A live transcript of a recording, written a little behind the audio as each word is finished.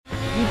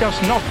does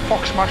not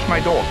fuck smash my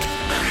door.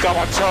 Come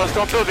on, Charles,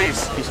 don't do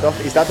this. Is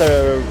that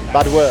a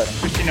bad word?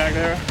 Christina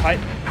Aguilera, hi.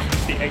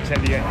 The X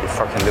and the N. You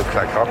fucking look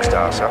like rock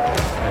stars, huh?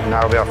 And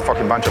now we are a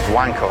fucking bunch of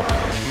wanko.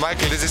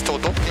 Michael, this is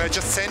Toto. Can I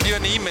just send you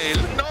an email?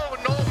 No,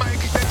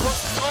 Michael, that was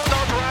so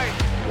not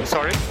right.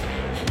 Sorry?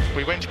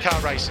 We went car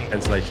racing.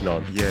 Cancellation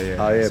on. Yeah.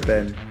 Oh yeah,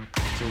 Ben.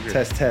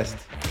 Test.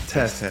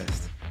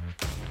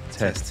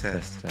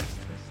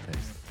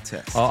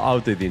 I'll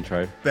do the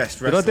intro. Best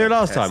Did I do it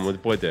last test. time or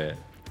did Boy do it?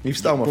 You've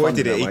stolen my Boy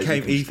thunder did it. now,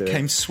 mate. He You can came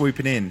do it.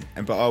 swooping in,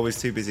 but I was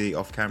too busy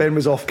off camera. Ben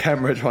was off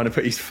camera trying to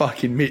put his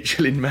fucking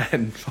Michelin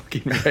Man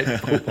fucking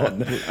Red Bull on.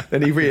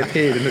 Then he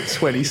reappeared and looked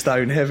 20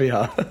 stone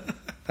heavier.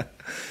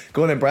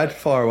 Go on then, Brad.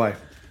 Fire away.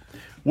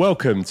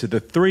 Welcome to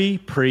the Prix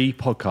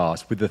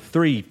podcast with the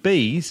three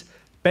Bs,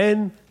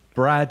 Ben,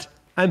 Brad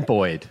and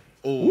Boyd.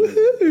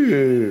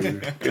 Woohoo!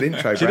 Good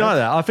intro, Brad. Do you know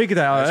that? I figured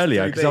that out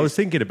earlier because I 3Bs. was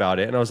thinking about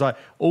it and I was like,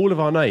 all of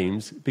our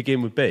names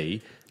begin with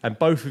B and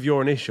both of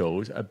your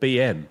initials are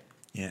BM.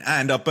 Yeah,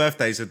 and our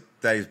birthdays are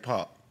days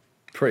apart.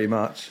 Pretty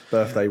much.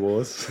 Birthday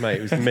wars. Mate,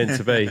 it was meant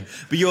to be.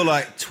 But you're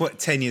like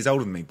 10 years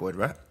older than me, Boyd,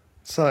 right?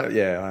 So,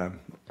 yeah, I am.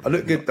 I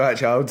look good.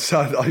 Actually,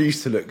 I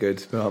used to look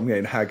good, but I'm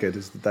getting haggard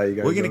as the day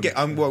goes What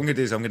I'm on. going to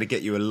do is I'm going to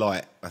get you a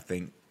light, I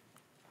think.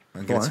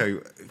 I'm going Why? to tell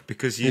you,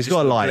 because you He's just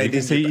got a light.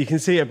 blend You can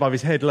see it above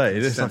his head. Look,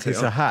 it looks like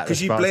it's a hat. Because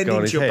that's you about to blend go on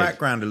into his your head.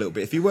 background a little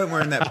bit. If you weren't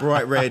wearing that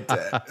bright red...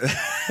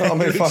 I'm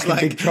in looks fucking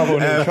big trouble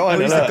in China.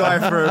 Who's look.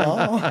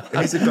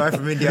 the guy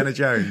from Indiana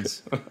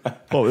Jones?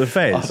 What, the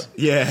Fez?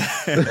 Yeah.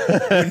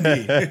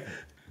 Wendy.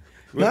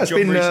 No, it's John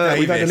been. Rhys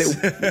We've had a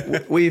Davies.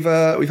 little. We've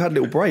had a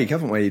little break,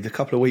 haven't we? A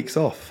couple of weeks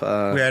off. We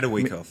had a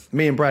week off.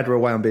 Me and Brad were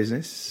away on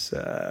business.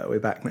 We're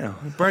back now.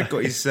 Brad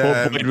got his...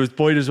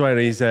 Boyd was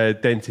wearing his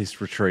dentist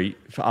retreat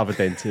for other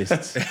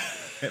dentists.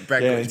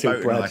 Brad Yeah, got his until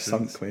boating Brad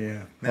licence. sunk me.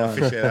 Yeah. Now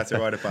officially allowed to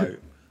ride a boat.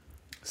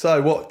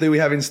 So, what do we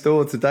have in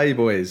store today,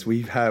 boys?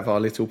 We have our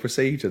little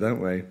procedure, don't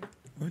we?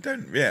 We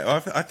don't...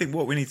 Yeah, I think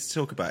what we need to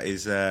talk about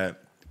is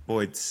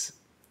Boyd's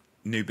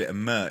new bit of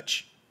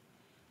merch.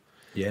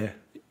 Yeah.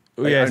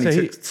 Well, yeah, It only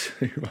so took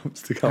 2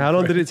 months to come. How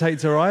long through. did it take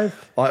to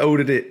arrive? I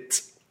ordered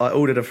it. I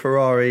ordered a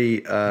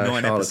Ferrari 9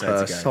 Charlotte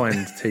episodes ago.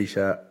 signed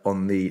T-shirt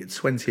on the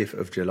 20th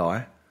of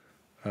July,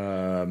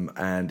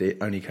 and it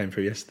only came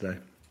through yesterday.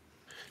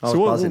 I was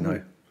buzzing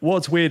though.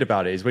 What's weird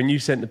about it is when you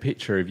sent the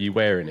picture of you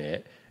wearing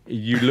it,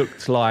 you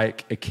looked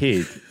like a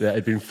kid that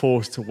had been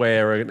forced to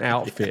wear an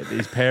outfit that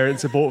his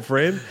parents had bought for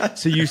him.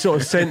 So you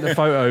sort of sent the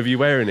photo of you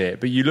wearing it,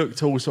 but you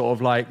looked all sort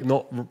of like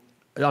not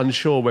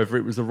unsure whether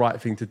it was the right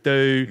thing to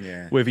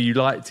do, whether you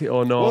liked it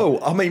or not.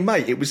 Well, I mean,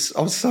 mate, I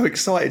was so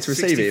excited to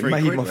receive it. It 63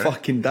 made quid, my wasn't it?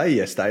 fucking day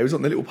yesterday. It was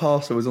on the little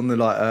parcel. It was on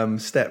the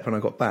step when I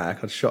got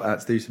back. I'd shot out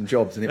to do some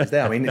jobs, and it was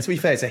there. I mean, to be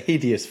fair, it's a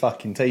hideous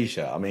fucking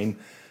T-shirt. I mean,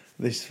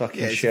 this fucking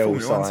Yeah, it's a shell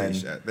Formula 1 sign.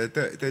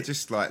 T-shirt. They're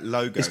just like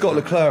logos. It's got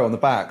aren't they? Leclerc on the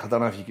back. I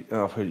don't know if you.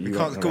 I'll put you.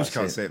 Of course you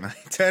can't see it, mate.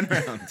 Turn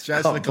around. Show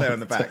us Leclerc on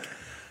the back.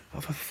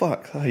 Oh, for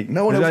fuck's sake!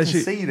 No one It's else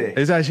actually- can see this.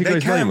 It's actually got They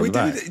his name can. on We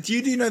the do. back. Do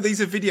you know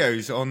these are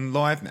videos on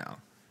live now?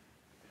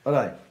 I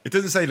know. It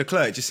doesn't say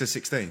Leclerc. It just says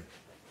 16.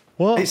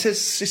 What? It says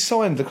it's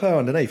signed Leclerc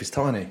underneath. It's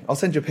tiny. I'll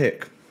send you a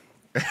pic.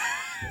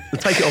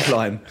 Take it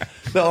offline.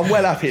 Look, I'm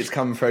well happy it's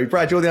come through.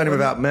 Brad, you're the only one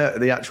without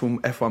the actual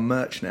F1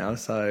 merch now,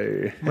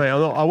 so... Mate,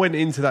 I went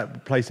into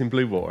that place in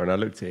Bluewater and I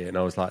looked at it and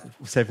I was like,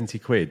 70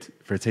 quid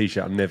for a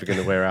T-shirt I'm never going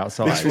to wear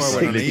outside. That's why I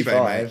went on eBay,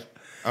 65. mate.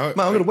 Oh, Mate, I'm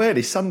going to wear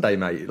this Sunday,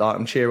 mate. Like,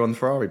 I'm cheering on the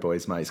Ferrari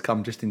boys, mate. It's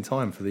come just in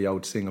time for the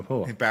old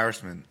Singapore.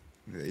 Embarrassment.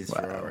 It is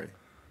Ferrari.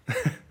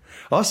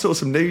 I saw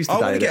some news I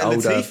today. want to get a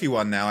that Latifi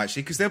one now,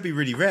 actually, because they'll be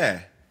really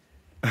rare.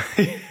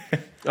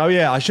 Oh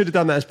yeah, I should have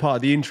done that as part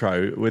of the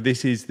intro, where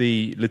this is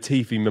the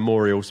Latifi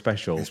Memorial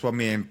Special, It's one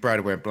me and Brad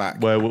wear black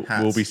where we'll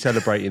hats. be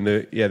celebrating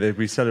they'll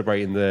be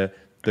celebrating the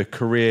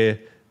career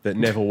that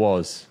never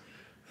was.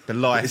 The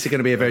life. This is going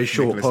to be a very of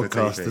short Nicolas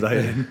podcast Latifi.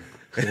 today,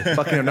 then.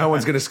 Fucking hell, no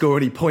one's going to score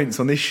any points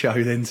on this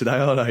show then today,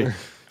 are they?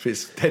 If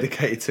it's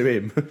dedicated to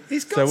him.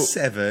 He's got So-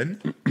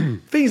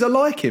 7. Things I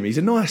like him. He's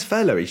a nice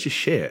fella. He's just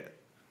shit.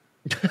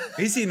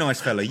 Is he a nice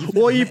fella?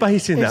 What are you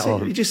basing that He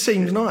on? just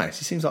seems nice.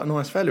 He seems like a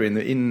nice fella in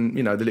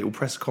the little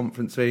press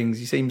conference things.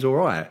 He seems all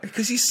right.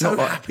 Because he's so Not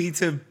like- happy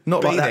to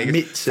not be like that there. He goes,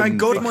 mitts Thank and-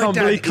 God I my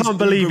dad is Can't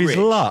believe his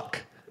uber rich."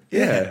 luck.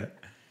 Yeah.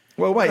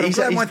 Well, wait, I'm he's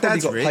glad my probably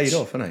dad's got rich. paid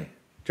off, hasn't he? Do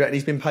you reckon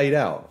he's been paid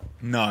out?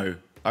 No.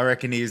 I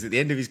reckon he was at the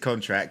end of his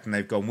contract and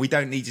they've gone, we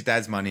don't need your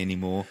dad's money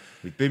anymore.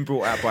 We've been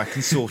brought out by a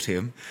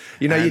consortium.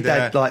 You know, your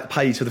And, dad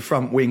pays for the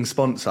front wing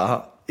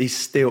sponsor. He's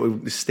still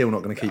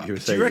not going to keep you a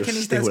do seat. you reckon You're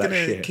his still dad's that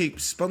going to shit. keep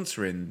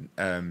sponsoring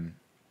Nah,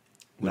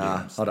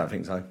 Williams? I don't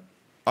think so.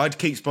 I'd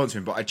keep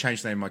sponsoring, but I'd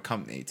change the name of my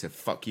company to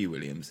Fuck You,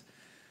 Williams.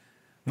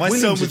 My son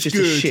Williams was is just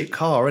good. a shit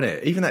car, isn't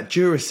it? Even that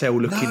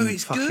Duracell looking No,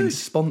 it's fucking good.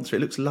 sponsor, it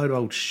looks a load of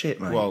old shit,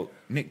 mate. Well,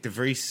 Nick De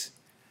Vries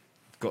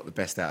got the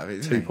best out of it,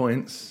 2 didn't he?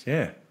 points.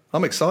 Yeah,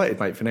 I'm excited,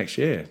 mate, for next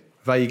year.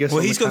 Vegas.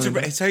 Well, on he's the gone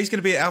calendar. to. So he's going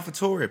to be at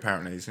AlphaTauri.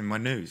 Apparently, it's in my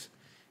news.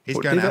 He's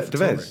What, going to De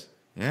AlphaTauri. Vries?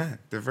 Yeah,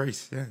 De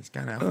Vries. Yeah, he's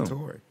going to Oh.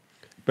 AlphaTauri.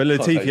 But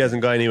Can't Latifi take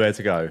hasn't got anywhere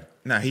to go.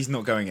 No, he's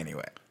not going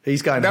anywhere.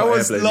 He's going. No hot air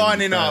one's balloon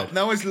lining instead. up.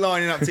 No one's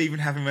lining up to even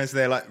have him as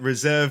their like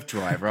reserve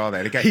driver, are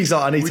they? He's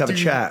like, I need to have a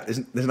chat.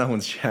 There's no one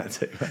to chat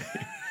to.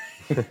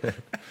 Mate.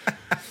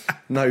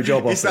 No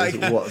job It's offers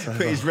like whatsoever.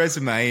 put his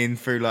resume in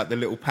through like the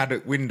little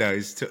paddock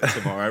windows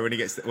tomorrow when he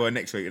gets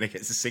next week when he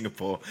gets to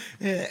Singapore.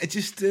 Yeah,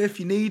 just if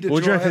you need a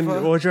What do you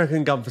driver.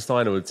 reckon Gunther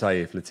Steiner would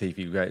say if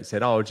Latifi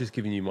said, "Oh, I've just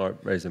giving you my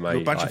resume"?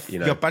 You're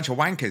a bunch of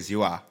wankers.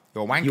 You are.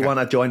 You're a wanker. You want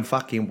to join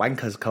fucking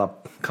Wankers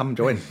Club? Come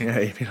join. Yeah,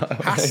 you'd be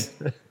like,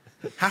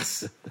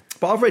 Haas.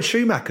 But I've read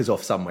Schumacher's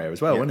off somewhere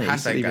as well, hasn't he?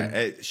 Haas He ain't said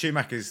going.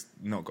 Schumacher's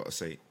not got a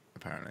seat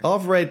apparently.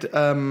 I've read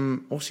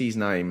what's his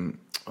name?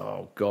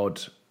 Oh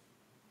God,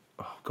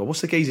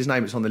 what's the geezer's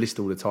name? It's on the list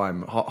all the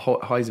time.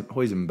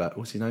 Heisenberg.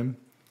 What's his name?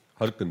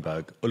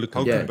 Hulkenberg.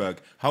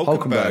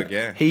 Hulkenberg.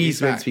 Yeah,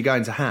 He's meant back. to be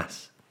going to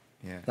Haas.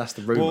 Yeah, That's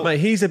the rumor. Well, Mate,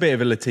 he's a bit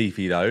of a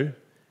Latifi though.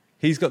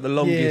 He's got the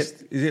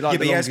longest. Is it like but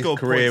the he has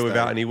longest got career points,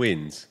 without though. any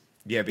wins?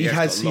 Yeah, but he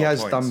has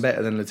points. done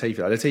better than Latifi.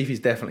 Latifi's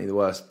definitely the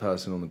worst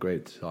person on the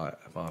grid,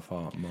 like by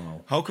far,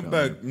 mile.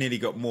 Hulkenberg nearly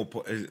got more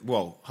points.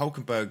 Well,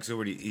 Hulkenberg's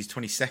he's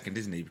 22nd,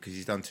 isn't he? Because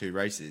he's done 2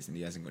 races and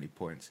he hasn't got any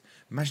points.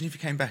 Imagine if he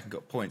came back and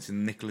got points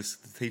and Nicolas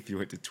Latifi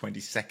went to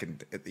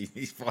 22nd at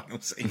his final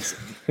season.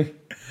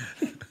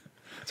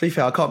 To be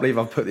fair, I can't believe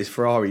I've put this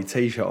Ferrari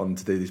T-shirt on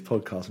to do this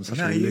podcast. I'm such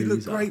No, a you look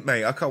loser. great,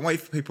 mate. I can't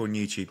wait for people on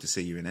YouTube to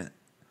see you in it.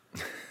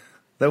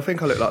 They'll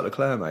think I look like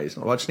Leclerc, mate.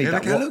 I just need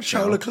that Look, watch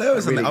Charles now. Leclerc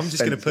or something. Really I'm just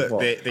going to put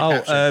expensive the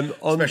watch.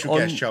 caption, special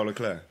guest Charles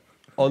Leclerc.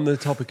 On the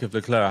topic of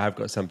Leclerc, I have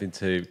got something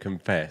to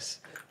confess,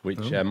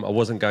 which I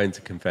wasn't going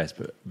to confess,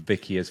 but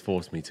Vicky has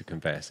forced me to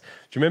confess.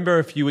 Do you remember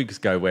a few weeks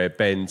ago where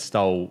Ben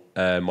stole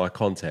my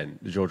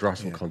content, the George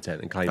Russell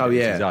content, and claimed it was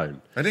his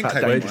own? I didn't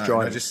That claim dangerous it. I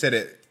driving. just said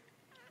it.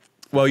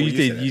 Well, Well, you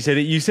did.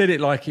 You said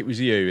it like it was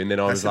you, and then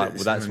I was said like, it "Well,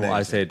 was that's someone what I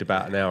else. said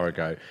about an hour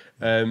ago."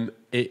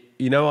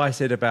 I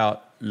said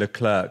about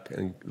Leclerc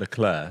and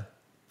Leclerc.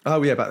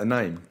 Oh yeah, about the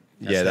name.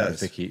 Yeah, that was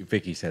hers. Vicky.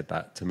 Vicky said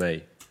that to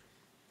me,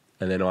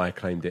 and then I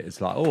claimed it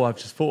as like, "Oh, I've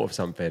just thought of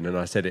something," and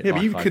I said it. Yeah, like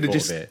but you I could have thought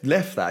just of it.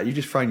 left that. You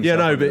just thrown Yeah, yourself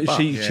no, under the but bus.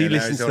 she Yeah, no,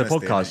 listens to it's the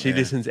honesty, podcast.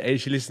 yeah.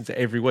 She listens to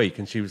every week,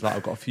 and she was like,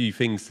 "I've got a few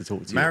things to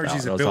talk to you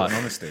Marriages about." are And I was built on like,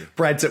 honesty.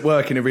 Brad's at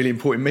work in a really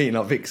important meeting.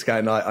 Like Vic's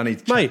going, I need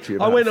to chat Mate, to you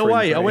I about went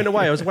away.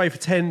 3:20. I was away for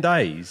 10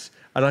 days,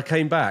 and I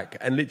came back,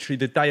 and literally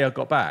the day I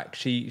got back,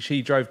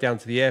 she drove down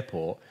to the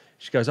airport.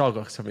 She goes, "Oh, I've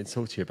got something to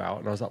talk to you about,"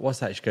 and I was like, "What's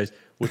that?" She goes,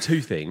 "Well,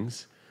 2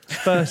 things.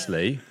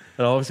 Firstly,"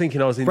 and I was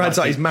thinking I was in. Brad's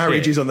like, his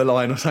marriage is on the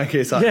line or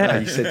something. It's like, Yeah. no,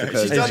 you said to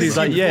She's her. done And she's this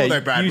like, before "Yeah,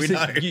 though, Brad, you we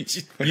said,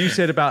 know." you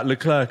said about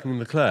Leclerc and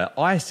Leclerc.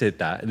 I said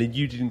that, and then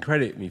you didn't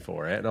credit me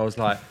for it." And I was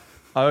like,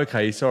 "Oh,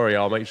 okay, sorry.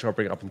 I'll make sure I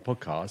bring it up in the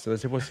podcast." And I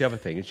said, "What's the other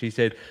thing?" And she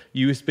said,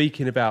 "You were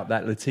speaking about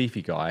that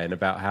Latifi guy and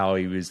about how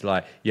he was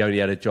like he only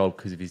had a job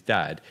because of his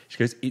dad." She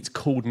goes, "It's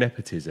called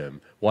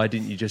nepotism. Why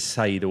didn't you just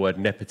say the word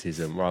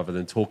nepotism rather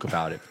than talk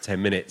about it for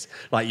 10 minutes?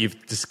 Like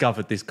you've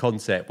discovered this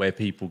concept where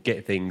people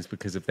get things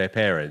because of their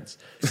parents."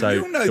 So We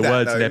all know the that,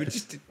 words though.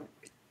 nepotism.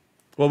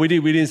 Well, we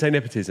didn't say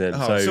nepotism.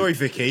 Oh, so, sorry,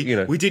 Vicky. You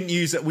know, We didn't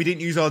use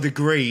our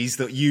degrees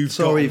that you've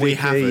Sorry, got. We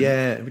Vicky. haven't.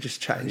 Yeah, we're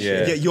just chatting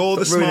Yeah. shit. Yeah, you're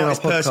the Stop ruining our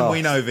smartest person we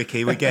podcast. know,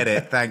 Vicky. We get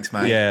it. Thanks,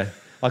 mate. yeah.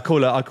 I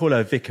call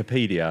her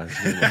Wikipedia.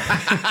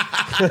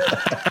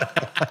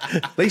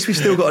 At least we've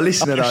still got a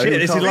listener though. shit, We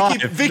this is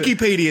can't- live.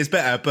 Wikipedia is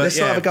better, but Let's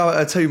yeah. not have a go at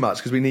her too much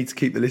because we need to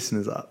keep the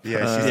listeners up. Yeah,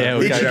 she's- Yeah, Did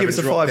we'll she go give us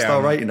a drop 5-star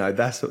down. rating though?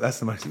 That's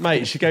the most.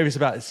 Mate, she got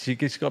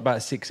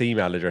about 6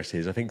 email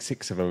addresses. I think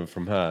 6 of them are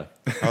from her.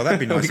 Oh, that'd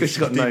be nice. Because she's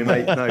got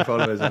no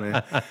followers on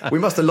here. We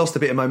must have lost a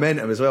bit of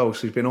momentum as well.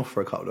 She's been off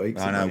for a couple of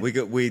weeks. I know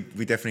haven't we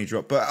definitely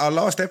dropped, but our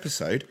last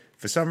episode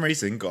for some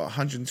reason got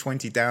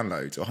 120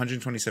 downloads or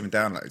 127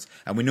 downloads,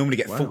 and we normally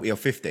get 40 or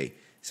 50.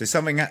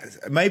 So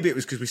maybe it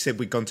was because we said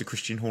we'd gone to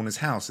Christian Horner's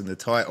house in the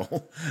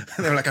title,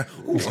 and they were like,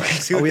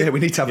 Oh yeah, we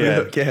need to have Yeah. a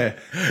look.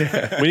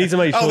 Yeah. We need to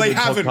make sure Oh, they the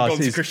haven't podcast gone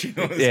to is, Christian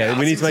Horner's yeah, house.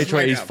 we need It's to make just sure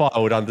it made is up.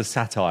 filed under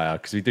satire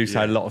because we do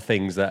say a lot of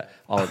things that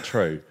aren't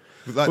true.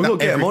 Like We've got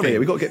to get them on everything. here.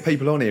 We've got to get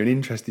people on here and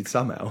interested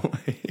somehow.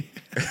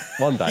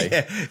 One day.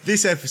 Yeah,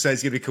 this episode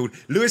is going to be called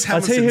Lewis I'll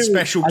tell you Hamilton's who,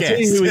 special I'll tell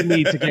guest. you who we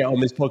need to get on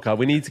this podcast.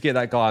 We need to get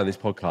that guy on this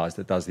podcast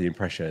that does the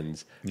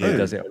impressions. Yeah. Who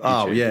does it on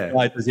Oh, YouTube. yeah. The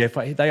guy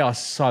does they are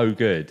so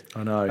good.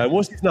 I know.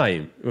 What's his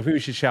name? I think we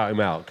should shout him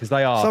out because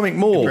they are. Something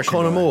more. Impression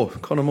Connor guy. Moore.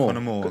 Connor Moore.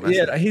 Conor Moore, that's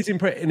Yeah, he's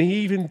and he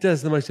even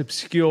does the most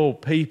obscure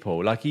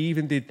people. Like he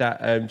even did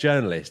that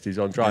journalist who's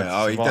on Drive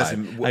Yeah, to he does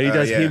Survive, him- and he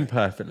does yeah. him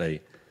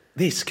perfectly.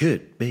 This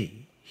could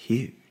be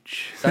huge.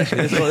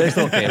 Actually, let's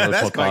not get him on the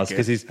That's quite podcast good.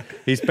 because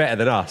he's better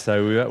than us,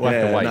 so we'll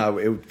have to wait. no,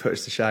 it would put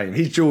us to shame.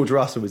 His George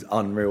Russell was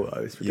unreal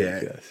though. It's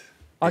ridiculous.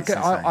 It's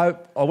insane.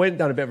 I went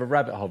down a bit of a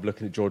rabbit hole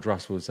looking at George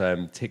Russell's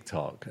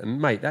TikTok, and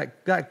mate,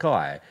 that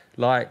guy,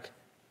 like,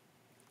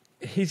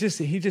 he just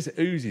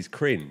oozes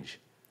cringe.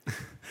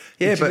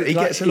 Yeah, but he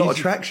Like, gets a lot of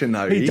he's- traction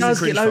though. He He's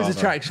does a get cringe loads of father.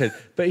 traction,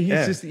 but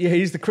he's Yeah.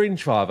 he's the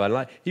cringe father.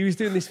 Like he was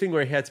doing this thing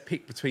where he had to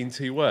pick between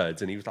 2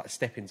 words, and he was like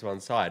stepping to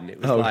one side, and it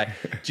was Oh. like,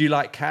 "Do you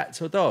like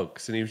cats or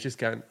dogs?" And he was just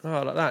going,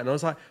 "Oh, like that." And I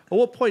was like, "At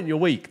what point in your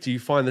week do you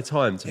find the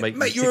time to make?"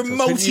 Mate, these you're a TikToks? Couldn't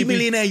you be-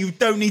 multi-millionaire. You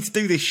don't need to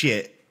do this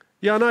shit.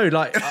 Yeah, I know.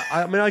 Like,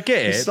 I mean, I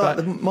get it. It's like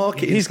but the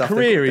marketing his stuff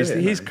career they've is got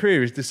to do, his isn't it?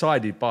 career is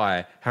decided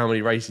by how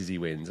many races he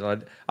wins.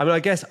 And I mean, I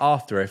guess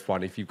after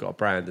F1, if you've got a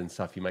brand and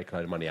stuff, you make a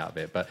load of money out of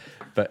it.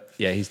 But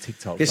yeah, his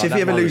TikTok. Guess like, if that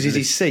he ever moment loses with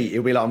his seat,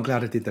 he'll be like, I'm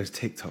glad I did those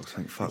TikToks.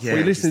 Thank fuck. Yeah. What are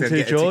you listening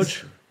Instead to, of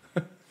George?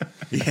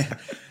 Yeah.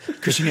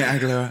 Christian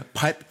Aguilera,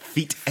 pipe,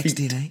 feet,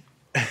 XDNA.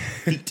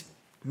 Feet.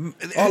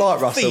 I like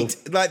Russell.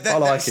 Feet. Like that, I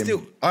like that's him.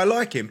 Still, I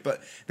like him,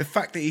 but the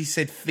fact that he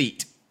said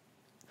feet.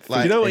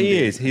 Like, You know what he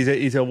indeed. is?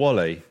 He's a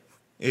Wally.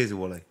 He is a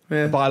Wally.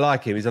 Yeah. But I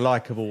like him. He's a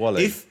likeable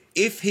Wally.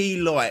 If he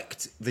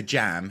liked the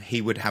Jam,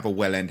 he would have a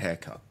well-end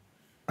haircut.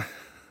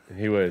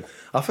 He would.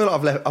 I feel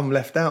like I'm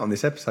left out on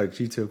this episode because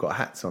you two have got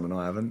hats on and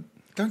I haven't.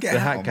 Don't get The a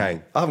hat hat on, gang.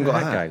 mate. I haven't The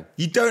got a hat. gang.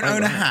 You don't I own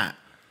ain't a got a hat.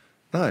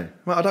 No,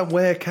 well, I don't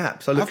wear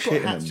caps. I look I've got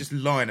shit in hats them. just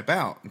lying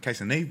about in case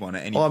I need one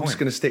at any I'm point. just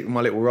going to stick with my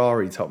little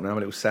Rari top now, my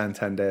little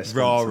Santander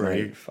sponsor,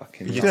 Rari. mate.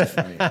 Fucking yes,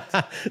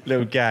 mate.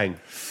 Little gang.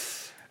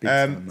 Big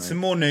time, mate. Some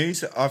more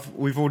news.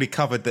 We've already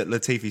covered that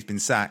Latifi's been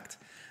sacked.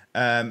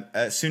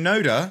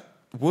 Tsunoda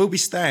will be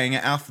staying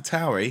at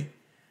AlphaTauri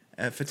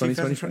for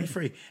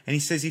 2023, and he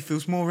says he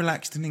feels more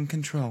relaxed and in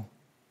control.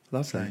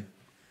 Lovely.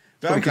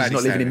 But Probably I'm 'cause glad he's not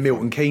he's living in staying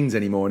Milton Keynes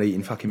anymore and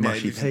eating fucking No,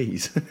 mushy he's-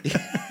 peas.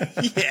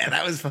 Yeah,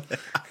 that was fun.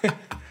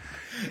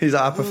 He's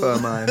like, I prefer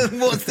mine.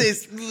 What's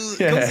this?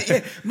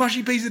 Yeah.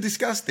 Mushy peas are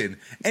disgusting.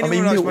 I Anyone mean,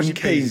 likes Milton mushy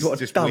Keynes, peas what a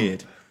just dump.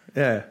 weird.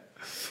 Yeah.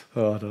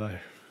 Oh, I don't know.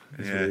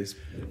 That's Yeah. what it is.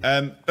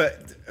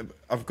 But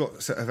I've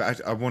got.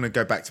 I want to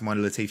go back to my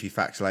Latifi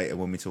facts later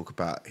when we talk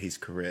about his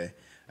career.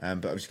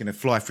 But I'm just going to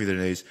fly through the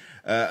news.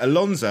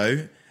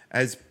 Alonso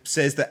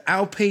says that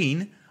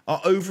Alpine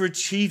are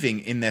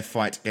overachieving in their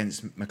fight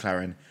against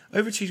McLaren,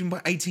 overachieving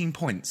by 18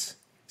 points.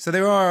 So they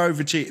are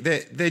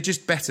overachieving. They're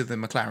just better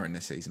than McLaren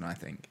this season, I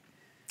think.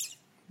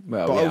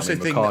 Well, But yeah, I also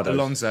think that Ricardo's-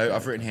 Alonso,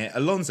 I've written here,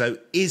 Alonso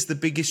is the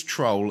biggest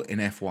troll in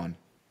F1.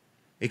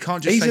 He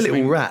can't just. He's say a little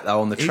something- rat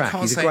though on the he track.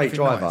 can't He's a say great anything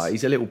driver. nice.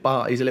 He's a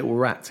little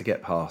rat to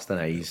get past,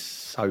 isn't he? He's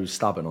so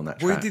stubborn on that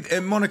track. Well, he did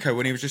in Monaco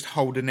when he was just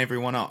holding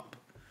everyone up.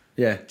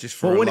 Yeah, Just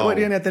for well, a when lull.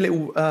 he had the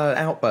little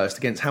outburst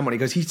against Hamilton, he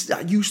goes, "He's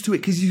used to it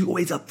because he's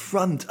always up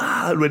front."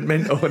 It went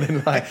mental, and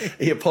then like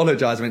he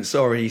apologised, and went,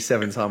 "Sorry, he's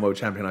 7-time world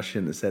champion. I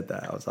shouldn't have said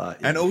that." I was like,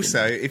 And yeah,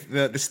 also, if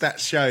the stats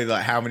show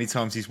like how many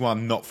times he's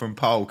won not from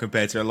pole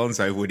compared to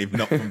Alonso winning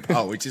not from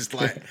pole, which is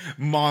like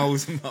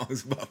miles and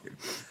miles above him.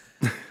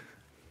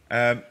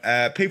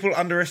 People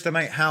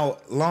underestimate how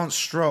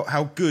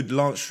good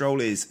Lance Stroll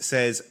is.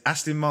 Says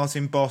Aston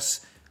Martin boss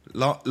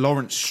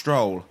Lawrence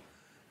Stroll.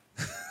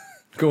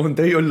 go on,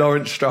 do your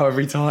Lawrence Stroll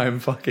every time,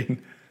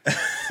 fucking.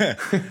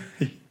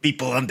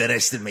 People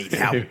underestimate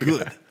how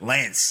good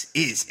Lance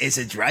is as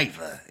a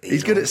driver.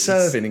 He's good at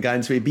serving and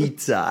going to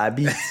Ibiza.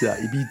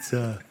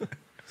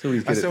 That's all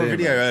he's good I at saw a doing.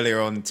 video mate.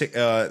 earlier on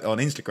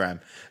Instagram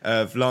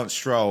of Lance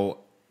Stroll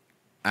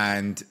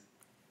and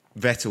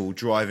Vettel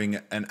driving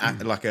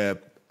like a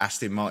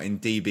Aston Martin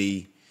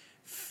DB.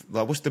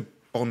 Like what's the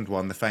Bond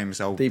one? The famous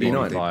old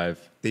DB9. Bond,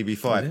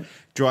 DB5.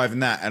 Driving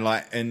that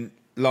and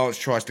Lance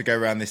tries to go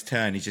around this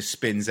turn. He just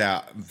spins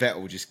out.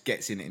 Vettel just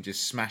gets in it and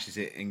just smashes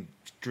it and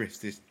drifts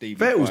this DB5.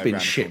 Vettel's been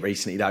round the shit corner.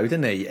 recently, though,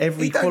 didn't he?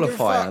 Every He don't give a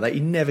qualifier fuck. that he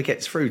never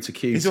gets through to Q2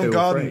 He's on or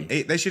garden.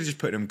 3. They should have just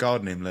put him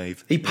gardening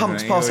leave. He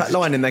pumps You know, past that always-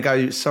 line and they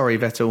go, "Sorry,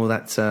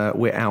 Vettel,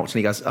 we're out." And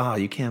he goes, "Oh,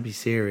 you can't be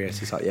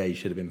serious." It's like, yeah, you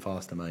should have been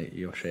faster, mate.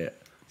 You're shit.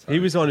 So, He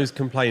was the one who was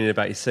complaining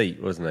about his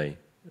seat, wasn't he?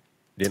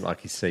 He didn't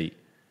like his seat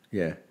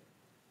yeah.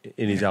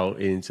 in his old.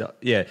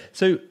 Yeah.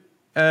 So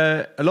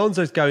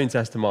Alonso's going to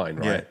Aston Martin,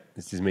 right? Yeah.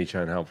 This is me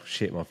showing how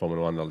shit my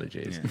Formula One knowledge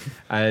is.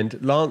 And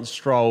Lance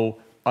Stroll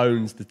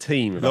owns the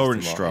team. Of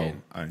Lawrence Aston Stroll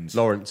Martin. owns.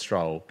 Lawrence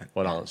Stroll.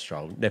 Well, Lance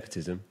Stroll.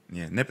 Nepotism.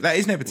 Yeah, that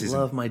is nepotism.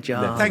 Love my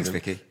job. Thanks,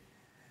 Vicky.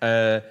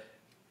 There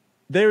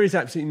is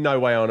absolutely no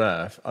way on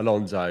earth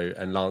Alonso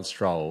and Lance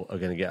Stroll are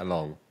going to get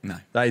along. No.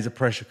 That is a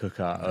pressure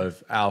cooker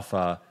of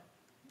alpha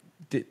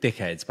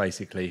dickheads,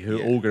 basically, who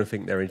are all going to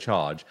think they're in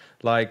charge.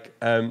 Like,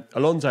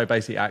 Alonso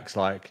basically acts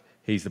like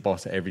he's the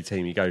boss at every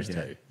team he goes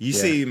to. You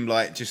see him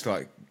just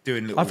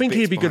doing little. I think bits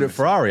he'd be good behind at the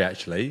Ferrari,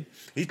 actually.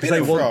 He's 'Cause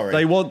been at Ferrari.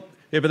 They want,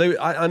 yeah, but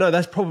I know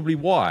that's probably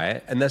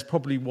why, and that's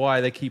probably why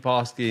they keep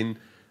asking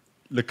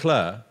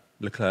Leclerc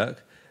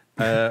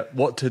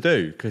what to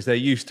do, because they're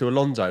used to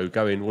Alonso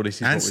going, well, this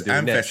is And, what we're doing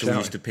and next. Vettel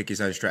used to pick his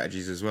own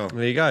strategies as well.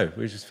 There you go.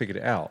 We just figured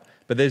it out.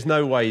 But there's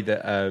no way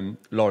that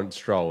Lawrence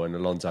Stroll and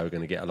Alonso are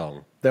going to get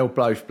along. They'll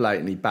both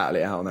blatantly battle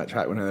it out on that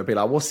track when they'll be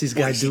like, "What's this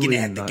guy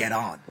doing? Like,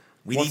 on.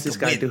 We What's this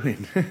guy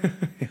doing?"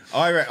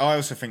 I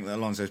also think that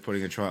Alonso's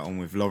probably going to try it on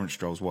with Lawrence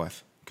Stroll's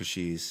wife because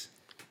she's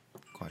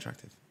quite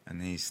attractive,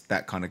 and he's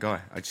that kind of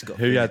guy. I just got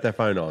Who had their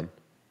phone on?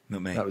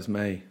 not me. That was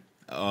me.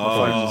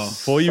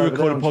 Before you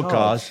record a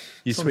podcast,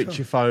 you switch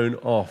your phone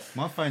off.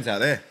 My phone's out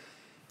there.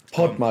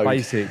 Pod mode.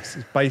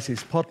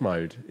 Basics pod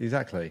mode.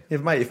 Exactly. Yeah,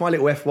 mate, if my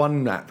little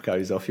F1 app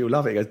goes off, you'll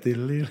love it. It goes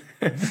diddly.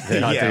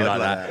 Yeah, I Yeah, do I'd like like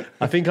that. that.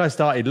 I think I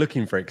started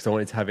looking for it because I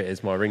wanted to have it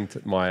as my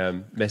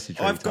message.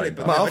 I've got it,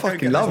 but Mate, I I don't fucking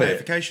get those love it.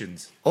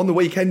 notifications. On the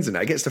weekends and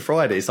that, it gets to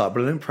Friday, it's like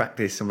balloon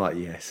practice. I'm like,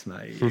 yes,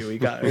 mate, here we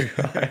go.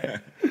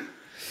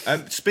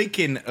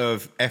 Speaking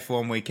of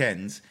F1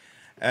 weekends,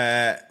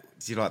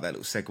 Do you like that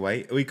little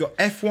segue? We got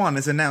F1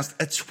 has announced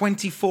a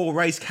 24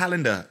 race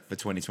calendar for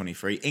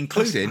 2023,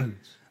 including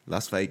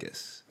Las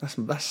Vegas.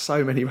 That's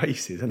so many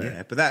races, isn't it?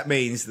 Yeah, but that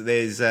means that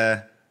there's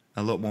a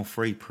lot more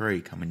free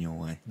Prix coming your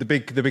way. The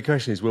big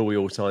question is, will we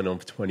all sign on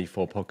for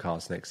 24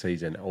 podcasts next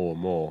season or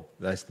more?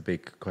 That's the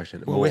big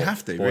question. Well, more, we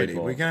have to, really.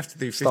 more. We're going to have to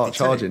do 52. Start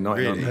charging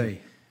 99p.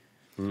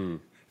 Really.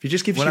 If you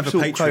just give We'll your have a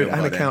sort code Patreon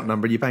and by account then.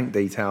 number and your bank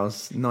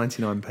details,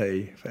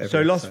 99p for every So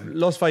episode.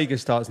 Las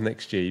Vegas starts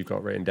next year. You've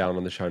got written down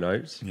on the show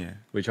notes. Yeah.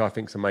 Which I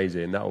think's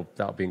amazing. That'll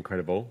be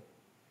incredible.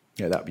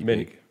 Yeah, that'd be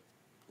Many- big.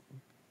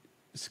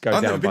 Let's go I've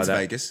down never been by to that.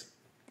 Vegas.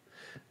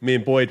 Me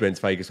and Boyd went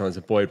to Vegas once,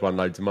 and Boyd won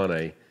loads of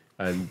money.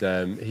 And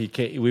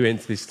we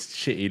went to this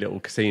shitty little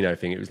casino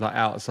thing. It was like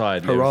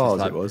outside. and Hurrahs, just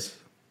like- it was.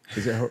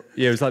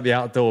 Yeah, it was like the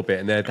outdoor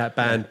bit, and they had that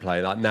band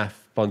play, like Naf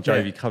Bon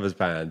Jovi Yeah. covers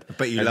band. I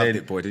bet you And loved then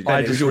it, Boyd, didn't you? I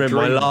It was just your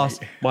remember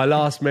dream, my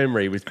last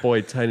memory was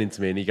Boyd turning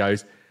to me and he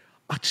goes,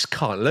 "I just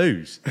can't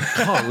lose,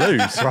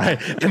 right?"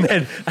 And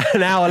then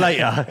an hour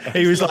later,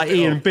 he was like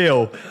Ian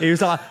Bill. He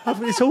was like, "Oh,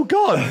 "It's all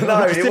gone."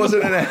 No, it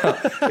wasn't an hour.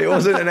 It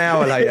wasn't an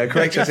hour later.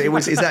 Correction.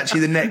 It's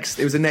actually the next.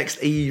 It was the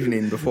next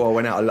evening before I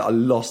went out. I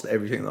lost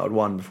everything that I'd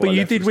won before. But I you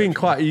left did the win reception.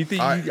 quite. You did.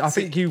 I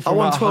think you. I From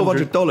won like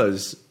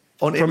 $1,200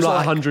 on it from was like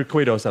 100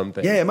 quid or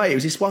something. Yeah, mate, it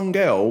was this one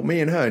girl,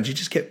 me and her, and she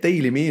just kept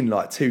dealing me in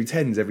like 2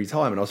 tens every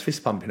time, and I was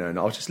fist pumping her, and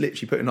I was just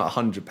literally putting like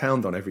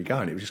 £100 on every go,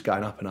 and it was just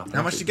going up and up. And How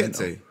up. much It did you was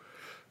get mental. to?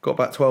 Got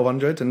about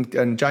 1,200,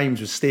 and James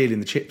was stealing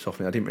the chips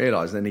off me. I didn't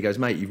realise. And then he goes,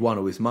 "Mate, you've won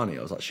all this money."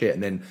 I was like, "Shit!"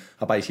 And then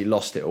I basically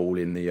lost it all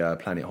in the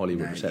Planet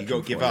Hollywood reception. You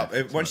got to give before I up.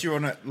 left. Once you're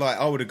on it, like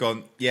I would have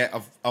gone. Yeah,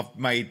 I've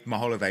made my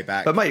holiday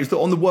back. But mate, it was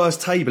on the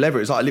worst table ever.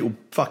 It was like a little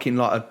fucking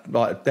like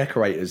a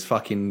decorator's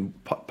fucking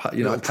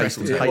Little pastel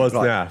trestle tape. It was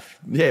like, naff.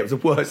 Yeah, it was the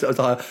worst. It was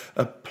like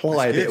a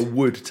ply That's little good.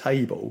 wood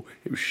table.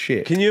 It was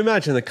shit. Can you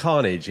imagine the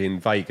carnage in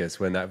Vegas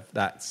when that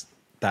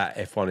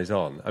F1 is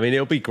on? I mean,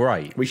 it'll be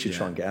great. We should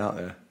try and get out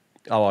there.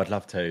 Oh, I'd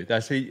love to.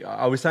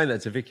 I was saying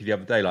that to Vicky the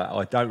other day. Like,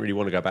 I don't really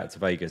want to go back to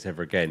Vegas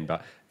ever again,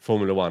 but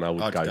Formula One, I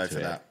would I'd go go to for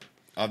it. that.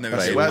 I've never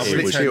But seen. it Well, was- it's it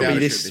was- literally it'll be down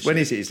this. this When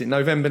year. is it? Is it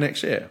November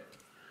next year?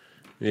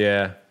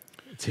 Yeah,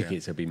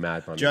 tickets will be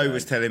mad. Money, Joe man.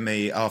 was telling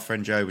me, our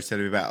friend Joe was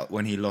telling me about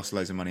when he lost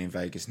loads of money in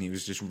Vegas, and he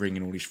was just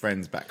ringing all his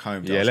friends back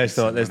home. to Yeah, ask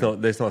them to send money.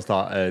 let's not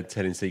start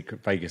telling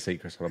Vegas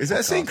secrets on a Is that a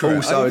podcast. secret? I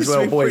Also, think as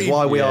well, it's boys, pretty-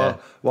 while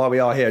we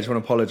yeah. are here, I just want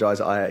to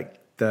apologise. I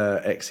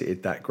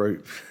exited that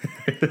group.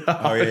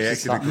 Oh yeah,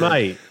 actually,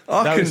 Mate,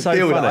 I that couldn't was so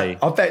deal with funny. it.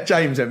 I bet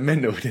James went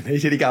mental, didn't he?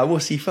 Did he go,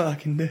 "What's he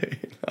fucking doing?"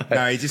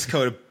 no, he just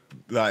kind of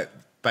like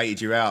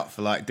baited you out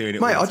for like doing it.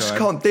 Mate, all I the just time.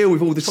 can't deal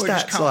with all the I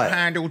just stats. can't Like,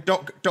 handle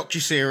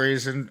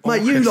docu-series and.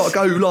 mate, you lot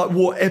go like,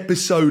 "What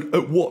episode?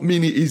 At what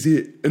minute is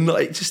it?" And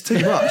like, it's just too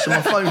much. And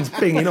my phone's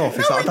binging off.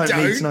 It's No, like, I I don't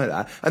need don't. to know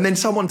that. And then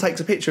someone takes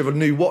a picture of a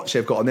new watch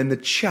they've got, and then the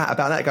chat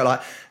about that go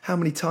like, "How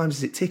many times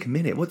does it tick a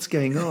minute? What's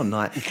going on?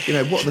 Like, you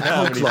know, what are the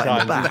How cogs many like in the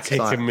times back?" does it tick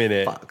Like, a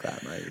minute? Fuck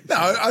that, mate. No,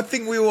 I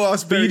think we all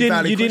asked But very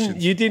valid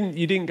questions. you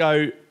didn't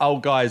go, "Oh,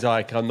 guys,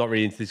 I'm not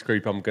really into this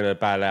group. I'm going to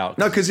bail out."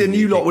 No, 'cause then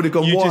you lot would have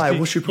gone, "Why?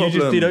 What's your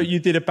problem?" You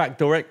did a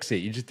backdoor exit.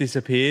 You just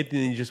disappeared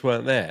and you just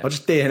weren't there. I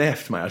just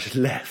DNF'd, mate. I just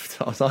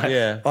left. I was like,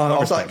 Yeah, I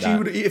was I like,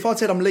 respect that. if I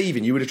said I'm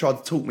leaving, you would have tried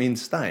to talk me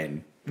into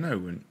staying. No, we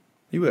wouldn't.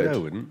 You would. No, I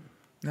wouldn't.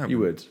 No, You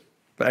would.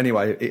 But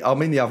anyway,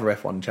 I'm in the other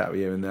F1 chat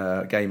with you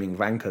and gaming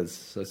vankers,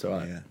 so it's all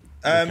right.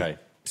 Yeah. Okay.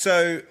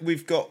 So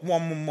we've got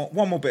one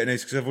more bit of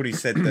news because I've already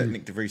said that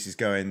Nick De Vries is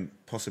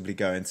possibly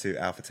going to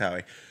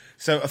AlphaTauri.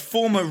 So a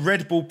former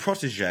Red Bull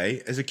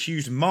protege has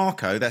accused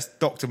Marco, that's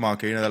Dr.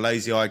 Marco, you know, the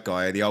lazy-eyed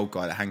guy, the old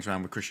guy that hangs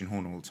around with Christian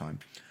Horner all the time,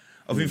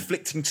 of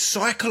inflicting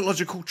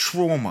psychological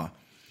trauma.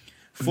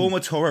 Former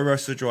Toro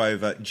Rosso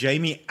driver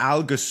Jamie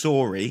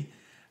Alguersuari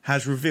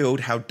has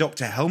revealed how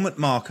Dr. Helmut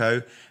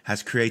Marko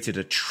has created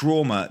a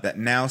trauma that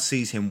now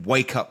sees him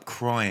wake up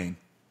crying.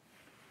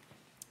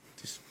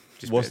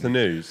 Just What's bit the of-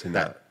 news in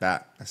that?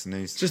 That's the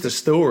news. It's just a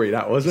story,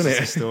 that wasn't It's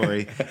it? a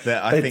story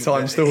that I think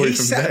Bedtime story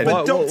from Ben.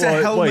 But Dr.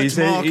 Helmut is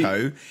it-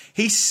 Marko,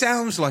 he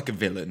sounds like a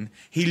villain.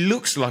 He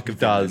looks like a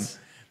villain. Does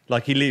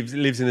like he lives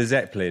in a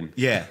Zeppelin?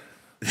 Yeah.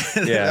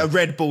 Yeah. A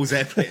Red Bull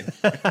Zeppelin.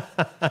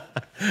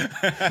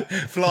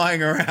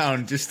 Flying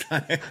around, just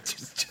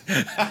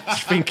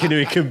Thinking who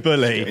he can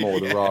bully. More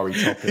the Rari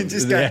topping.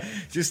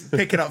 just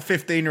picking up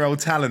 15-year-old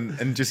talent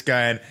and just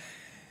going,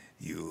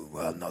 "You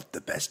are not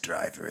the best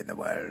driver in the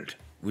world."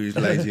 With his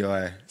lazy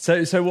eye.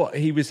 So what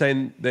he was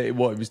saying that it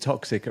was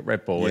toxic at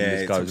Red Bull and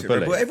this guy was a toxic bully.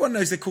 Red Bull. Everyone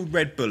knows they're called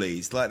Red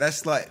Bullies. Like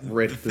that's like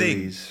Red the thing.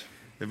 Bullies.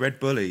 The Red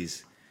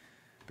Bullies.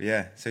 But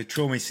yeah, so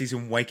trauma sees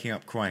him waking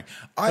up crying.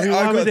 I mean,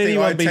 why gotta would think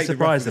anyone I'd be take the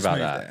rough surprised with the about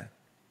smooth that? there.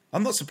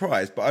 I'm not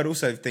surprised, but I'd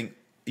also think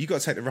you got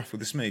to take the rough with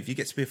the smooth. You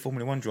get to be a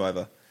Formula One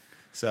driver,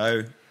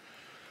 so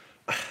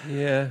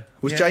Yeah.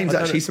 Was Yeah, James I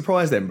don't actually know.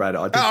 surprised then, Brad?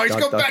 Oh, he's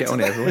gone back get to on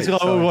that. it every Let's week.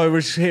 go, sorry. we'll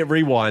just hit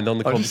rewind on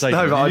the I just- conversation.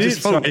 no, but I just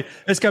thought- Sorry,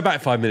 let's go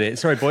back 5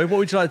 minutes. Sorry, boy. What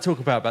would you like to talk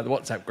about the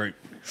WhatsApp group?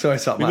 Sorry,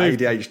 it's like my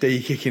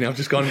ADHD kicking. I've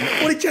just gone,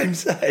 what did James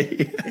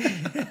say?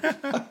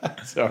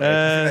 Sorry.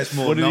 That's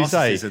more what did he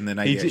say? narcissism than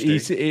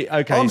ADHD.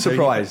 Okay, I'm so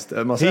surprised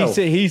at myself.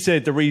 He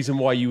said the reason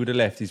why you would have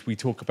left is we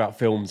talk about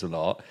films a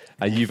lot,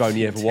 and you've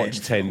only ever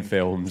watched 10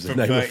 films, and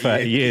they were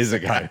 30 years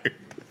ago.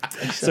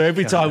 So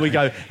every time we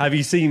go, have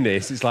you seen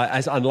this? It's like,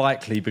 as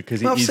unlikely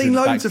because I've it seen isn't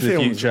Back loads to of the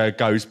films. Future,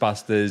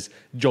 Ghostbusters,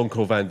 John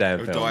Claude Van Damme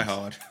films. Die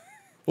Hard.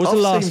 What's I've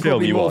the last seen film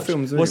probably you more watched?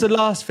 films than What's you. the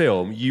last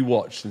film you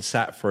watched and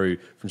sat through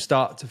from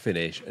start to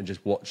finish and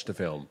just watched the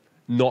film?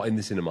 Not in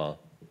the cinema.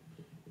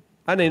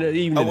 And then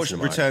even I in the watched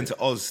cinema. Return to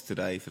Oz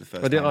today for the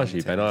first I didn't time. ask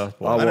you, Ben. I asked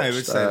I what. know, watched,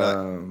 would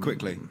say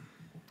quickly.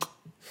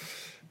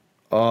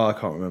 Oh, I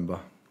can't remember.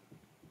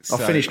 I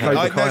So- finished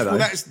Cobra Kai,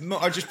 though.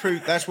 I just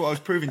proved. That's what I was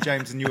proving,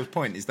 James, and your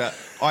point is that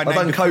I've named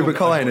done the film Cobra that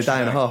Kai I in a watched day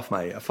and a today. half,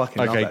 mate. I fucking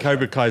love Okay, that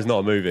Cobra show. Kai is not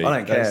a movie. I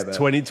don't care. That's But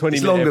 20 it's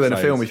minute longer than a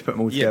episodes. film if you put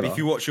them all Yeah, together. but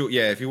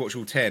if you watch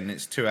all 10,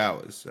 it's 2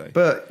 hours. So.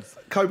 But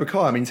Cobra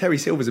Kai, I mean, Terry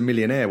Silver's a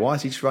millionaire. Why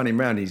is he just running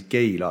around his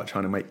gi, like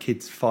trying to make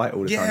kids fight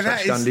all the time? Yeah, It's that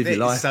like, just live your is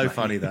life, so mate.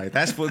 funny though.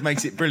 That's what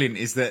makes it brilliant.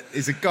 Is that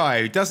is a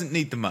guy who doesn't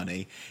need the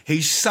money.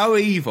 He's so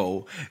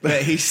evil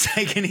that he's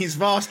taken his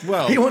vast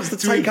wealth. He wants to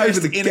take over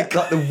invest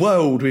in the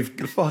world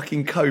with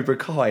fucking Cobra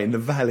Kai in the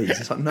valleys.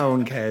 It's like no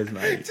one cares,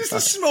 mate. just a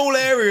small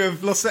area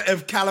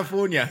of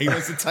California. He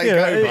wants to take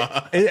Yeah,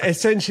 over.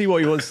 essentially,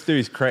 what he wants to do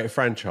is create a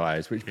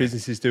franchise, which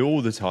businesses do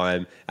all the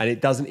time, and it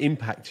doesn't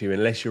impact you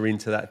unless you're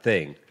into that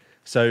thing.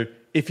 So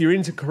if you're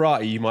into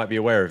karate, you might be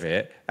aware of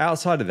it.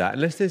 Outside of that,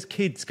 unless there's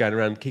kids going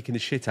around kicking the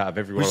shit out of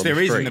everyone Which on there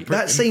the is in street. the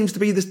That seems to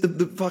be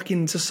the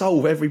fucking to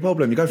solve every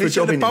problem. You go for a It's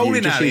at job the interview,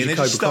 bowling just alley use and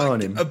your they Cobra just Kai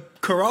on start him. a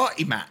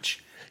karate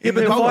match. Yeah, in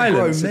but the bowling.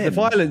 violence, grown the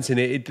men. violence in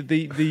it,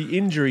 the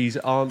injuries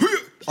aren't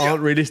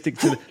realistic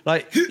to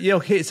like you'll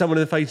hit someone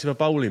in the face with a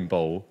bowling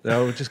ball.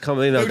 They'll just come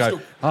in. They'll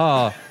go,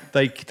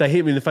 they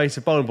hit me in the face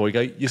with a bowling ball. You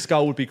go, your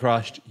skull would be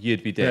crushed.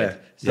 You'd be dead.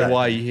 Yeah, So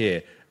why are you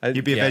here? And,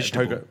 You'd be a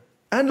vegetable.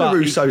 And But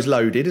LaRusso's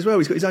loaded as well.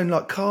 He's got his own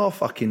like car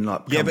fucking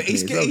like. Yeah, but company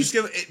as well. he's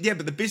still, yeah,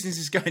 but the business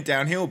is going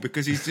downhill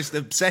because he's just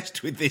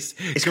obsessed with this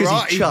It's because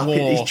karate war.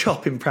 he's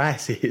chopping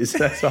prices.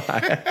 That's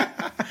why.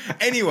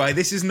 Anyway,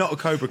 this is not a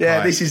Cobra Kai.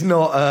 Yeah, this is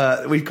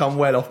not. We've come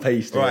well off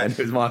piece. Right. It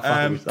was my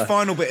fault. so.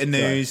 Final bit of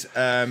news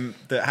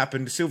that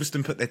happened.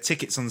 Silverstone put their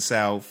tickets on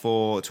sale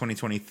for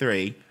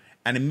 2023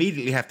 and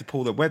immediately have to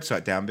pull their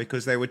website down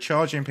because they were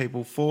charging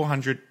people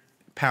 £400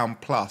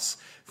 plus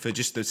for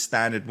just the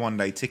standard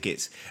one-day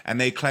tickets. And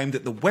they claimed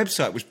that the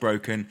website was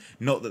broken,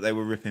 not that they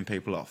were ripping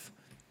people off.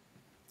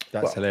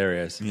 That's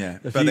hilarious. Yeah, a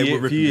but few, they were a few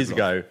ripping years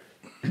people ago.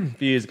 A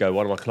few years ago,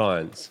 one of my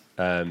clients,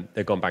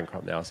 they've gone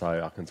bankrupt now, so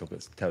I can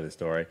tell this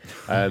story.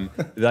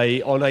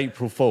 They on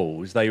April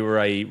Fools, they were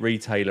a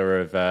retailer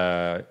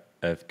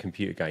of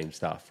computer game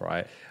stuff,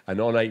 right?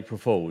 And on April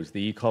Fools,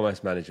 the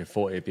e-commerce manager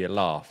thought it'd be a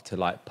laugh to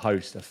like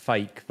post a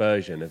fake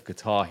version of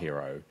Guitar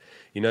Hero.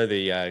 You know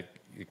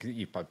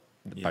you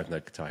both know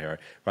Guitar Hero,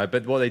 right?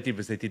 But what they did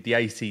was they did the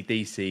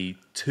AC/DC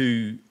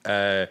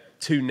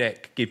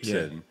two-neck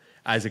Gibson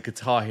as a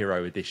Guitar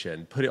Hero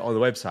edition, put it on the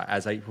website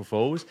as April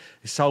Fools.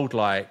 It sold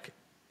like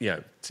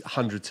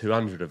 100,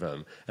 200 of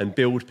them and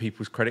billed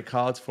people's credit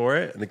cards for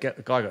it. And the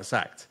guy got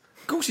sacked.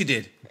 Of course he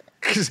did.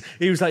 Because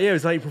he was like, yeah, it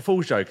was an April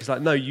Fool's joke. It's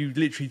like, no, you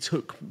literally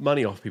took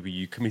money off people.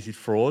 You committed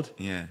fraud.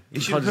 Yeah. You You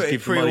should can't put just it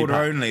give the money pre-order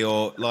back. only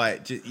or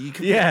like... You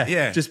could,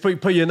 Yeah. Just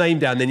put your name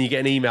down, then you get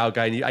an email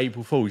going, you're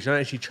April Fool's. You don't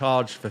actually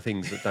charge for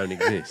things that don't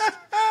exist.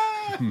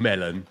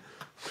 Melon.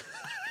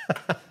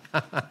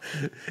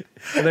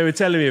 And they were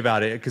telling me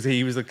about it because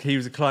he was a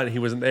client. He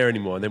wasn't there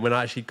anymore. And then when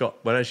I actually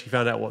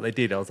found out what they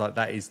did, I was like,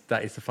 that is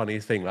the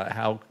funniest thing. Like,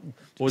 what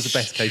was the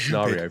best case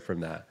scenario from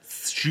that?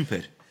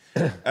 Stupid.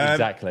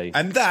 Exactly.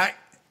 And that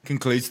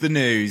concludes the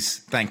news.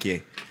 Thank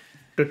you.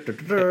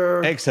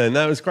 Excellent.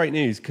 That was great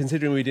news,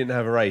 considering we didn't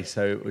have a race,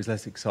 so it was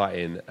less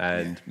exciting,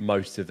 and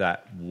most of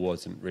that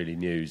wasn't really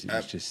news. It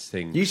was just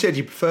things. You said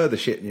you prefer the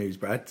shit news,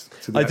 Brad.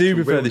 To the I do actual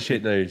prefer real the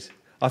shit news.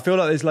 I feel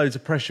like there's loads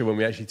of pressure when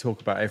we actually talk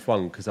about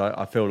F1 because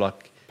I feel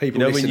like People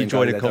when listen you and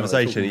join go, a they don't know what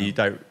they're conversation and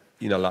talking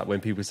you don't, like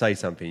when people say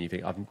something, you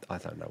think I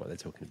don't know what they're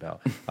talking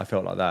about. I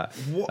felt like that.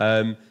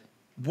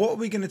 What are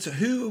we going to...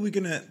 Who are we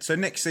going to... So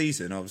next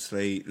season,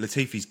 obviously,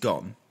 Latifi's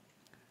gone.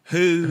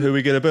 Who are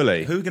we going to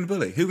bully? Who are we going to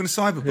bully? Who are we going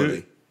to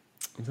cyberbully?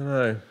 I don't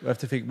know. We have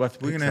to pick We're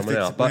someone going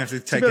out. to have to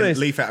take a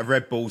leaf out of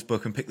Red Bull's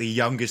book and pick the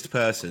youngest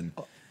person.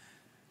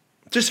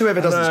 Just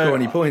whoever doesn't score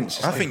any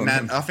points. I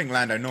think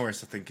Lando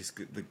Norris. I think is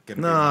going to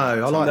be. I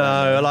like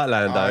I like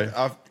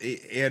Lando.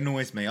 He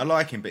annoys me. I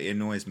like him, but he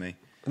annoys me.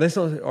 Let's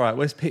not. All right,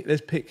 let's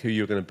pick who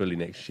you're going to bully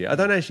next year. I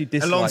don't actually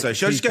dislike Alonso.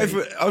 Should I just go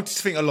Latifi. for? I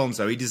just think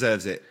Alonso. He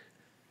deserves it.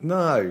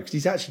 No, because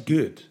he's actually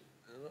good.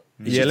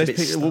 He's Yeah, just a let's bit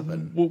pick.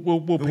 stubborn. We'll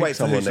We'll pick wait for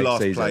someone who's next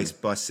last season. place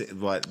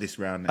by this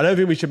round. I don't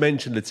think we should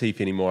mention Latifi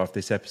anymore after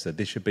this episode.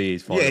 This should be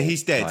his final. Yeah,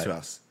 he's dead like- to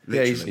us.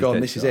 Yeah, he's literally. gone.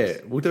 dead This is to us.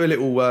 it. We'll do a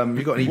little.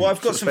 You got any? Well,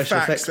 I've got sort of some special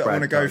facts effects, that I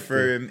want to Brad, go don't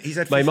through. He's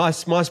had. Mate,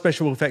 my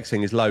special effects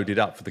thing is loaded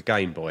up for the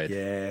Game Boy, you?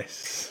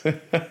 Yes.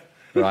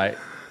 right?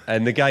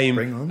 And the game,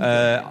 Bring on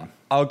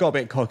I got a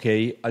bit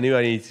cocky. I knew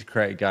I needed to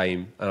create a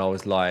game, and I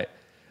was like,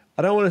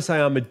 I don't want to say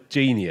I'm a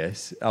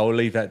genius. I'll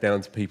leave that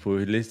down to people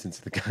who listen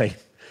to the game.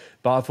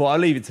 But I thought I'll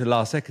leave it to the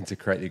last second to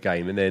create the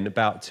game. And then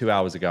about 2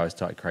 hours ago, I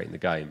started creating the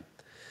game.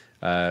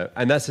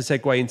 And that's a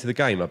segue into the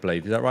game, I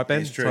believe. Is that right,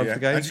 Ben? It's true, Time yeah. for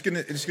the game? I'm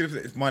just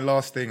gonna my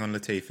last thing on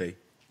Latifi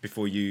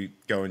before you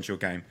go into your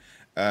game.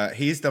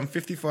 He has done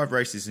 55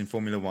 races in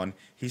Formula One.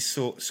 He's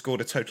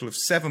scored a total of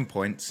 7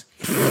 points,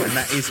 and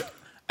that is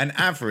an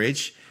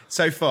average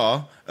so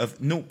far of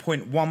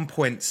 0.1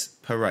 points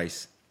per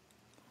race.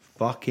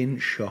 Fucking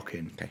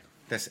shocking. Okay.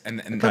 That's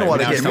and I don't know why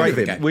they're getting rid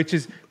of him. Which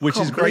is a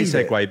Can't great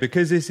believe segue,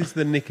 because this is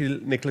the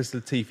Nicolas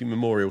Latifi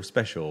Memorial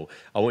Special.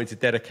 I wanted to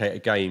dedicate a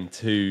game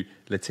to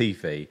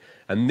Latifi,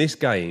 and this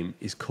game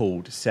is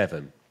called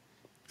Seven.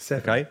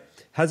 Okay,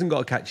 hasn't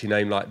got a catchy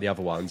name like the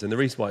other ones, and the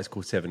reason why it's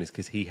called Seven is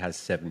because he has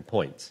 7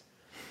 points.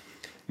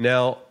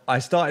 Now, I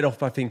started off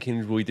by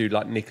thinking we do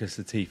like Nicolas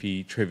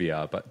Latifi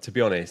trivia, but to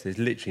be honest, there's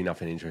literally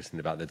nothing interesting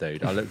about the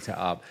dude. I looked it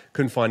up,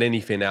 couldn't find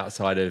anything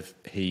outside of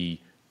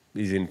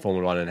he's in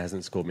Formula One and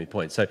hasn't scored me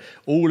points. So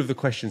all of the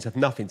questions have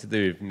nothing to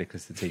do with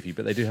Nicolas Latifi,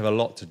 but they do have a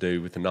lot to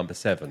do with the number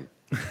 7.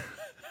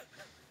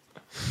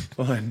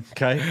 Fine.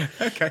 Okay?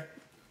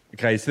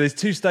 Okay, so there's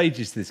 2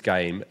 stages to this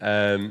game.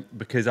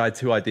 Because I had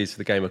 2 ideas for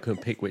the game, I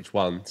couldn't pick which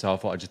one, so I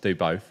thought I'd just do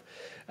both.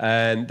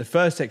 And the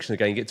first section of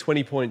the game, you get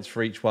 20 points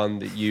for each one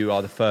that you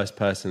are the first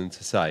person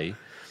to say.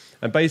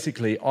 And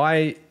basically,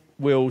 I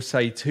will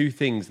say 2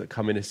 things that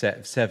come in a set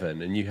of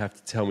 7, and you have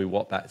to tell me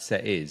what that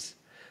set is.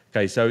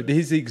 Okay, so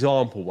here's the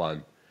example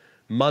one.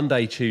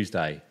 Monday,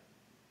 Tuesday.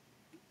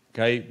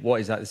 Okay,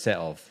 what is that the set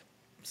of?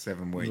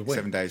 7 weeks,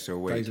 7 days to a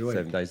week.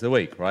 7 days of the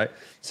week, right?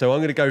 So I'm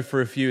going to go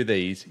through a few of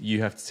these.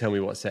 You have to tell me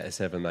what set of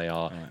 7 they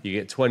are. Right. You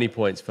get 20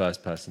 points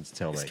first person to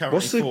tell me.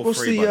 What's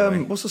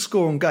the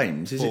score on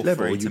games? Is it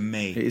level? 4-3 to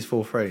me. It is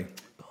 4-3.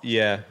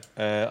 Yeah,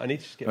 I need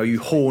to just get... Oh, you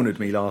horned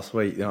me last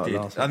week.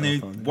 I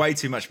knew way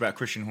too much about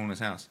Christian Horner's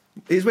house.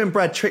 It was when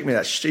Brad tricked me,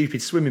 that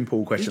stupid swimming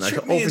pool question. He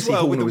tricked me as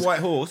well with the white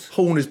horse.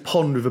 Horner's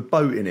pond with a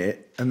boat in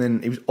it, and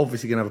then he was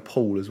obviously going to have a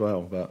pool as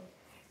well. But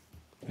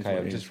okay,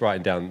 I'm just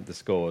writing down the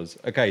scores.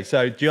 Okay,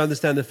 so do you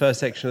understand the first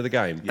section of the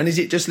game? And is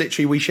it just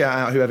literally we shout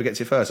out whoever gets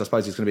it first? I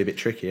suppose it's going to be a bit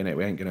tricky, isn't it?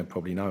 We ain't going to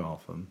probably know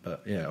half of them,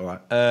 but yeah, all right.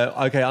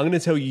 Okay, I'm going to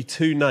tell you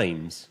 2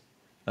 names,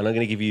 and I'm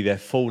going to give you their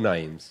full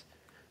names.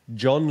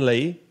 John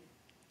Lee,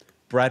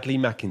 Bradley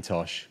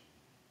McIntosh.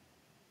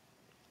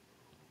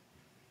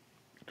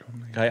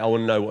 Okay, I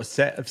want to know what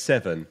set of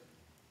 7.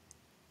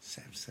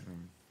 Set of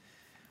 7.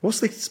 What's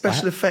the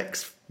special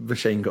effects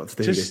machine got to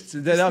do with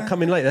Just they're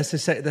coming late. That's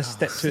step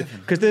 2.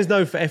 Because there's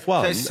no for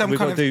F1. We've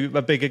got to do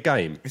a bigger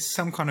game. It's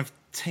some kind of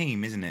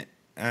team, isn't it?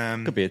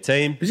 Could be a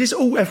team. Is this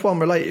all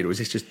F1 related, or is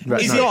this just...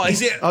 Is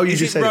it? Oh, you is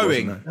just it said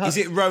rowing? It wasn't, Is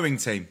it rowing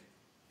team?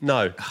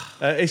 No,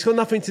 it's got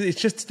nothing to.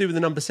 It's just to do with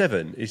the number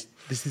 7.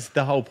 This is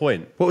the whole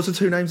point. What was the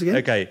 2 names again?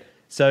 Okay,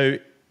 so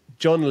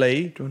John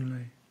Lee, John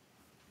Lee,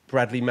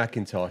 Bradley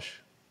McIntosh.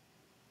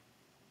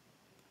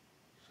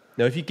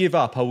 Now, if you give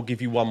up, I will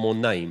give you one more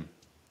name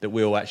that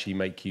will actually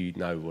make you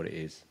know what it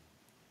is.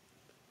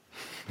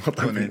 I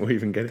don't think we'll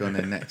even get it. Go on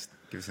then next.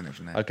 Give us an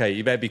extra name. Okay,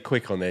 you better be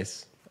quick on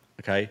this.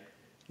 Okay,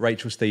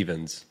 Rachel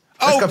Stevens.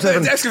 Oh,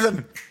 S7.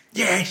 7.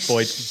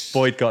 Yes!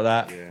 Boyd got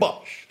that. Yeah.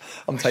 Bosh.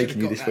 I'm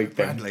taking you this week,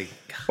 Ben. Bradley.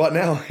 Right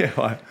now? Yeah,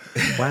 right.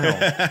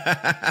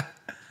 Wow.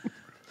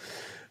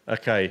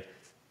 Okay.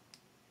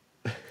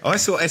 I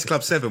saw S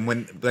Club 7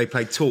 when they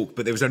played Talk,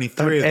 but there was only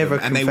 3 of ever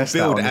them, and they were confess that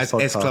billed on as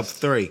this S Club podcast.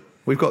 3.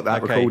 We've got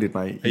that Okay. recorded,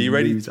 mate. Are you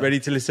ready loser.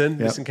 to listen?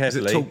 Yep. Listen Was it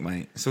carefully. Talk,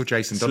 mate? I saw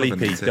Jason Donovan.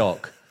 Sleepy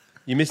Doc.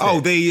 You missed Oh,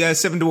 it. the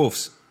 7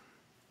 Dwarfs.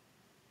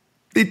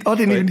 I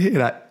didn't even hear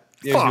that.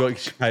 Yeah, you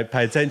Fuck. got to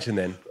pay attention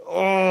then.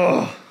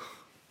 Oh.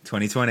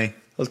 2020.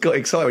 I got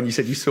excited when you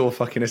said you saw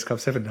fucking S Club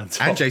 7 down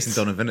top. And Jason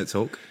Donovan at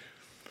Talk.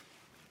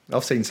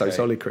 I've seen So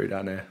Solid Crew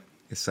down there.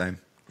 The same.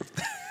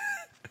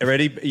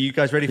 Ready? Are you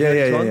guys ready for Yeah, the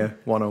yeah, next yeah,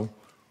 one? yeah. 1-0.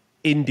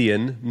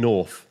 Indian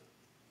North.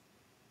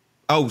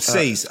 Oh,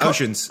 seas,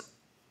 oceans.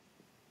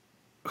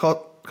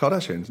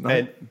 Kardashians?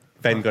 No.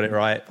 Ben got it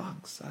right.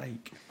 Fuck's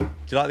sake. Do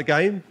you like the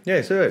game?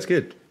 Yeah, so it's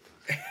good.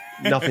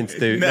 Nothing to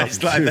do. No, nothing it's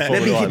to like do with that.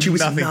 Formula Let me One. hit you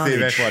with Nothing to do with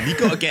knowledge. F1. You've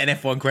got to get an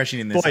F1 question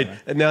in this. Boyd,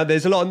 now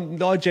there's a lot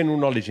of general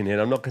knowledge in here.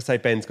 And I'm not going to say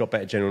Ben's got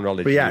better general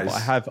knowledge, But he than you,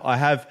 has. but I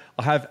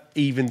have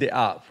evened it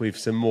up with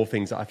some more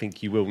things that I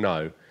think you will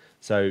know.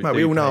 So Mate, do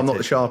we all know pay I'm not the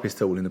attention. sharpest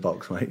tool in the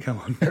box, mate. Come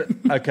on.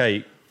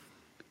 Okay,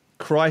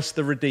 Christ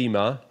the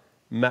Redeemer,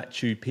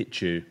 Machu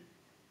Picchu.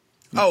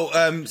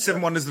 Oh,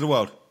 7 Wonders of the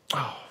World.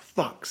 Oh,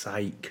 fuck's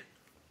sake.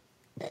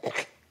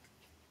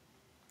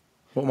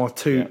 What am I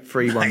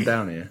 2-3-1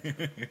 down here?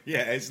 Yeah,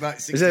 it's like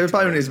 60. Is there a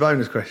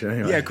bonus question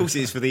anyway? Yeah, of course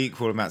it is for the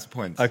equal amounts of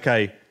points.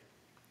 Okay,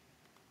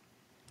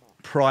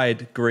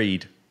 Pride,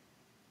 Greed.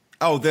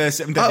 Oh, the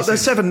 7 Deadly Oh,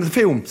 there's Sins. 7, the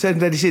film, 7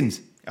 Deadly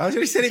Sins. I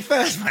already said it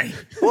first, mate.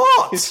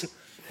 What?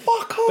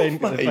 Fuck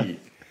off, mate.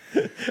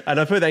 And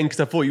I put that in because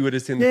I thought you would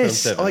have seen the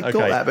Yes, film 7. I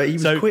got that, but he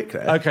was quick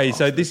there. Okay,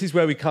 so this is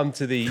where we come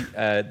to the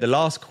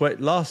last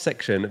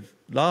question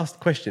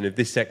of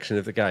this section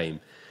of the game.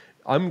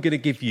 I'm going to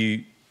give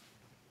you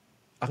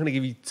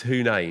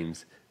 2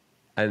 names,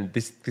 and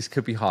this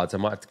could be hard, so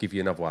I might have to give you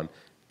another one.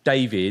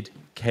 David,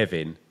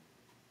 Kevin.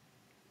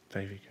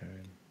 David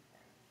Kevin.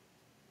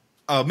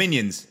 Oh,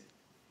 Minions.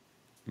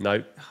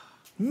 No.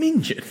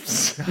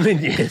 Minions.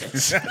 Minions.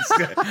 Is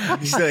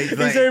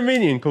Is there a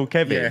minion called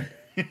Kevin?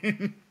 Yeah.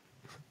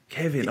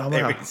 Kevin. Oh,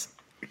 There wow. is.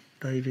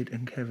 David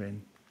and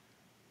Kevin.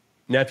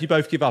 Now, if you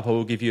both give up, I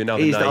will give you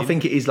another name. I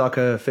think it is like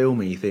a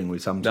filmy thing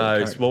with some. No,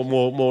 it's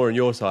more on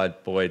your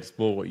side, Boyd. It's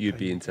more what you'd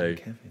be into.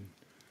 Kevin.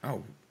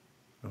 Oh.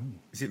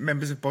 Is it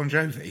members of Bon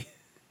Jovi?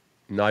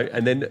 No,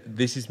 and then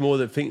this is more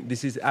that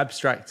this is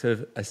abstract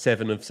of a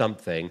 7 of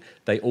something.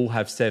 They all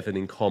have 7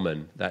 in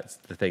common. That's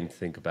the thing to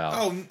think about.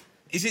 Oh,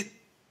 is it?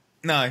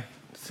 No.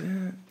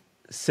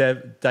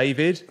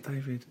 David,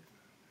 David.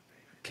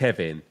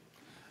 Kevin.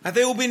 Have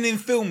they all been in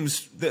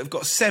films that have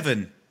got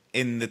 7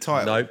 in the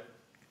title?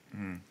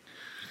 No.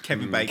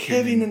 Kevin Bacon.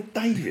 Kevin and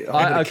David.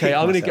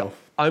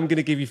 I'm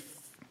gonna give you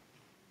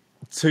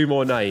 2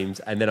 more names,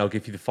 and then I'll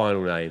give you the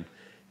final name.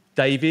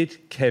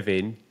 David,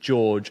 Kevin,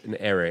 George, and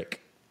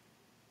Eric.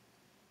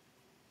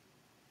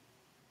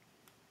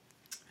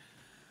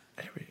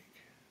 Eric.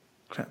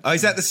 Oh,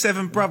 is that the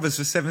 7 brothers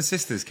for 7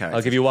 sisters character?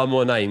 I'll give you one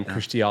more name,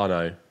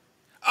 Cristiano.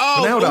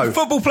 Oh, Ronaldo.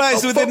 football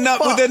players with their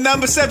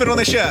number 7 on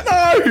their shirt.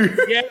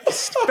 No!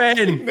 Yes,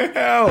 Ben.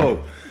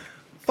 Hell!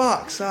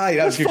 Fuck's sake,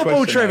 that's a good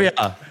Football question. trivia.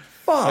 Mate.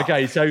 Fuck.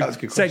 Okay, so That was a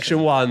good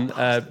section question.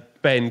 1,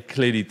 Ben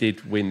clearly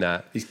did win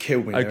that. He's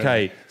killed me. there,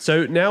 Okay,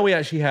 so now we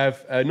actually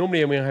have,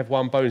 normally we have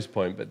 1 bonus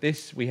point, but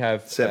this we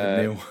have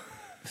 7-0.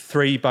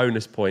 3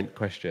 bonus point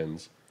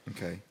questions.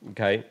 Okay.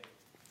 Okay.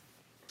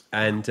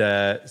 And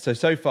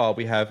so far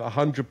we have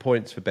 100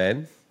 points for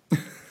Ben,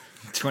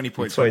 20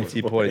 points.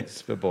 20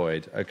 points for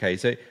Boyd. Okay,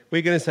 so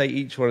we're going to say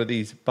each one of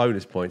these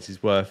bonus points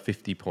is worth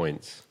 50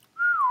 points.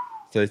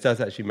 So this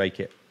does actually make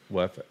it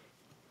worth a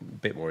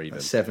bit more even.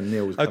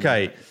 7-0.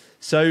 Okay,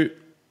 so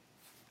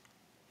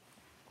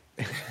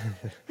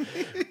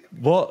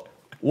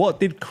what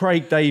did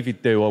Craig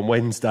David do on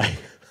Wednesday?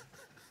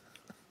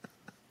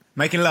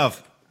 Making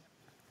love.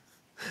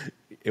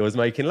 It was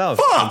making love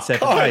in 7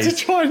 God, days.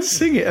 to try and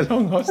sing it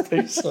along, I was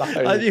too slow.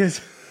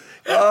 Yes.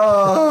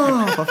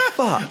 Oh, for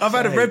fuck's I've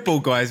had a sake. Red Bull,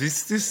 guys.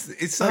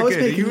 It's so I was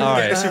good. thinking, You really all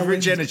get right. some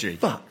rich energy.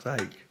 Fuck's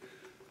sake.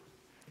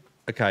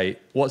 Okay,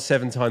 what's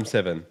 7 times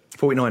 7?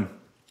 49.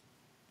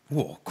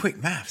 Whoa,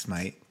 quick maths,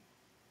 mate.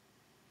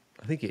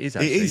 I think it is It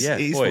actually. is. Yeah,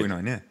 It is Boyd.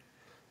 49. Yeah.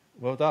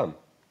 Well done.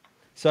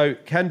 So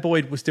can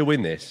Boyd still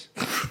win this?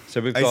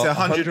 So we've It's got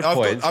 100. 100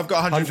 points. I've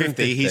got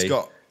 150. He's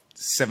got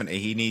 70.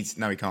 He needs.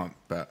 No, he can't.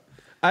 But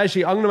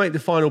Actually, I'm going to make the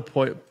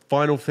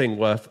final thing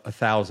worth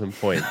 1,000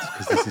 points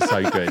because this is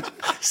so good.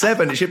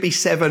 7. It should be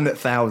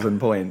 7,000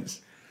 points.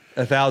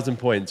 1,000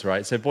 points,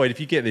 right? So Boyd, if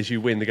you get this, you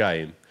win the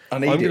game. I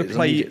need I'm it. going to I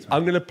play. need it.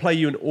 I'm going to play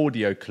you an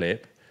audio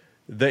clip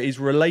that is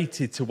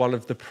related to one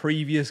of the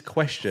previous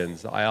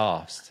questions that I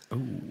asked.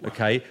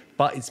 Okay,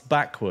 but it's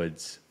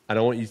backwards, and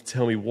I want you to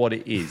tell me what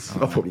it is.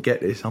 I'll probably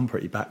get this. I'm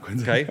pretty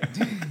backwards. Okay,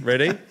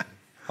 ready?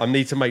 I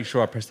need to make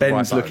sure I press the right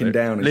Ben's button. looking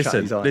down and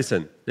shutting listen, his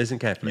eyes. listen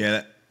carefully.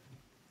 yeah.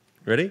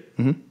 Ready?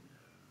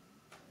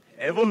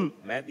 Evan,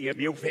 mẹ địa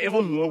biểu phê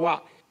Evan luôn quá.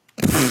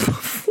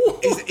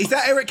 Is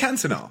that Eric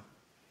Cantona?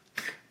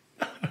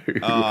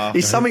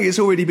 It's something that's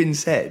already been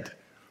said.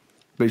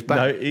 But it's back.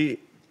 No, okay,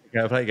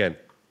 I'll play it again.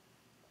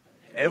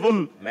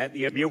 Evan, mẹ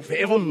địa biểu phê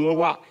Evan luôn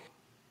quá.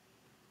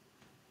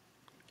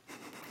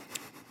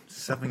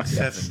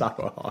 77. So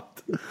hard.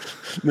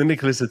 The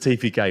Nicolas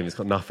Latifi game has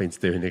got nothing to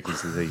do with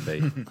Nicolas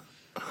Latifi.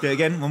 Do it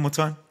again. One more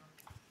time.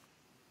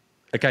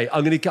 Okay,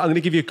 I'm going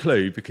to give you a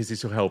clue because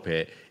this will help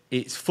it.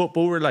 It's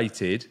football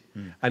related,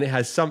 and it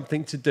has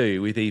something to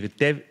do with either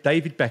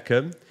David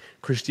Beckham,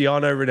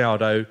 Cristiano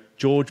Ronaldo,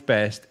 George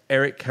Best,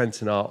 Eric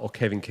Cantona, or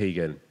Kevin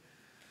Keegan.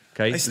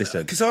 Okay,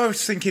 listen. Because I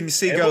was thinking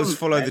seagulls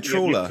follow the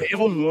trawler.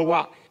 Evan luôn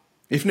quá.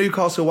 If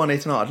Newcastle won here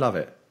tonight, I'd love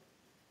it.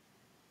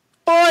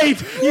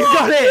 Boyd, you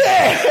got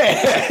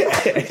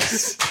it.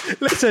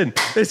 Listen.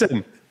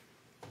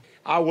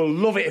 I will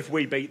love it if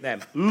we beat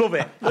them. Love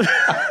it.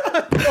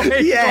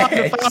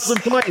 Yes.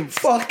 1,000 points.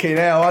 Fucking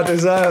hell, I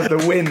deserve the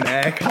win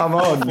there. Come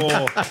on. 4.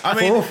 I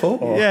mean,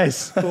 4-4.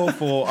 Yes.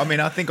 4-4. I mean,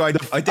 I think I would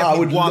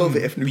definitely won. love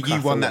it if You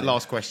Newcastle won that won.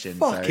 last question.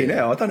 Fucking so.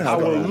 hell, I don't know how I I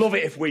got will that. love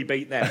it if we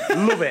beat them.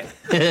 Love it.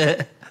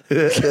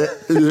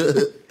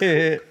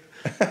 There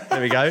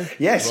we go.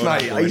 Yes, Well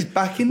mate. done, Boyd. He's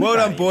back in the Well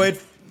done, game. Boyd.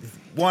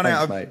 One Thanks,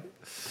 out of mate.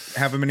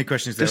 however many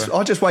questions there were.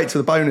 I'll just wait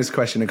till the bonus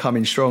question and come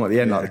in strong at the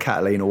end like the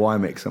Catalina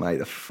wine mixer, mate.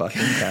 The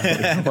fucking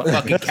Catalina.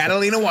 Fucking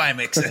Catalina wine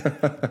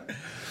mixer.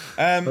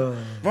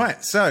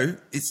 Right, so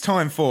it's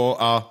time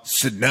for our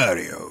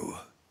scenario.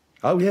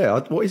 Oh, yeah.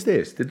 What is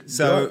this?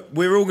 So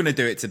we're all going to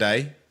do it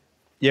today.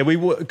 Yeah, we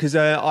would, because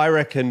I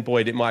reckon,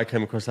 Boyd, it might have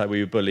come across like we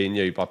were bullying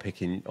you by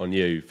picking on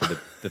you for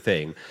the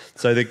thing.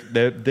 So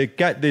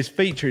this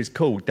feature is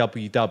called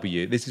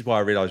WW. This is why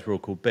I realised we're all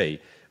called B.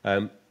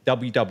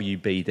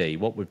 WWBD.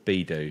 What would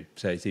B do?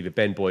 So it's either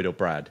Ben, Boyd, or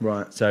Brad.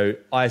 Right. So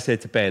I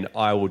said to Ben,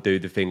 I will do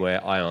the thing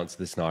where I answer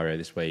the scenario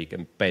this week,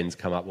 and Ben's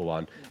come up with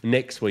one.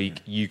 Next week,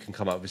 you can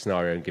come up with a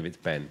scenario and give it to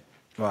Ben.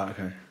 Right,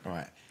 okay.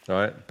 Right. All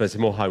right, but it's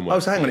more homework. Oh,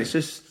 so hang on. It's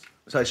just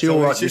So it's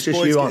you, it's it's just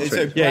just you boys-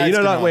 answering. so- Yeah, you know,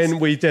 Brad's like gonna when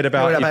ask. we did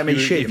about, You know about me if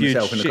shitting you'd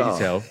myself in the shit car?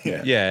 yourself.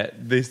 Yeah. Yeah,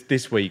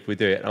 this week we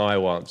do it, and I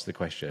will answer the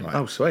question.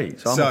 Oh,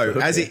 sweet. I'm off So, the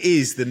hook as here. it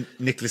is the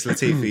Nicolas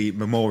Latifi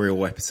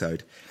Memorial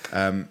episode,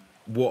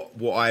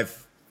 what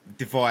I've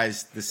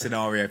devised the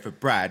scenario for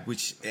Brad,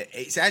 which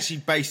it's actually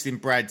based in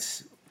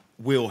Brad's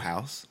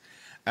wheelhouse.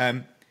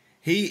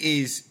 He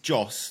is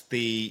Joss,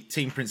 the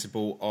team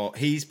principal.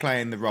 He's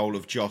playing the role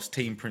of Joss,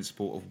 team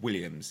principal of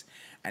Williams,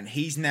 and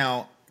he's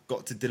now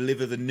got to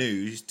deliver the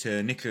news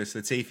to Nicolas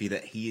Latifi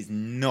that he is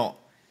not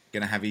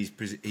going to have his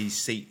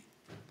seat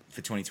for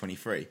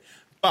 2023.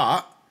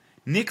 But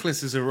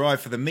Nicholas has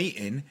arrived for the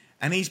meeting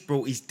and he's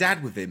brought his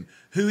dad with him,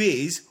 who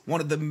is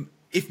one of the,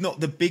 if not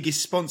the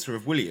biggest sponsor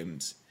of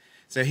Williams.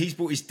 So he's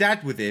brought his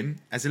dad with him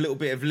as a little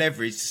bit of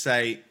leverage to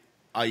say,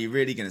 are you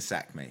really going to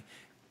sack me?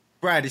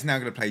 Brad is now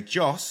going to play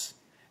Joss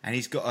and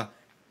he's got to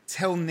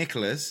tell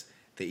Nicholas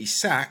that he's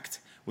sacked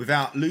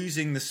without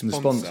losing the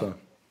sponsor.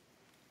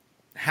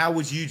 How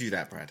would you do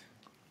that, Brad?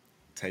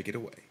 Take it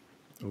away.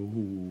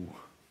 Ooh.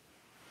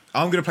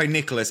 I'm going to play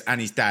Nicholas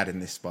and his dad in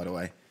this, by the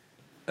way.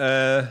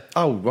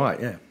 Oh, right,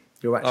 yeah.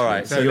 You're actually... All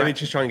right, so let me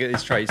just try and get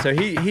this straight. So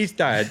his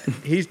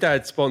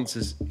dad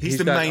sponsors. He's his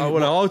the dad, main- oh,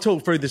 well, I'll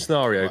talk through the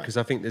scenario because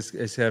I think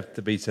there's have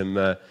to be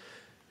some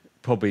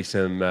probably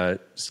some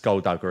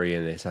skullduggery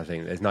in this. I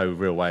think there's no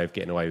real way of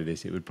getting away with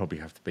this. It would probably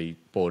have to be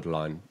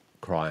borderline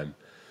crime.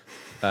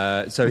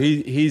 So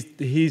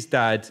his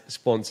dad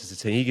sponsors the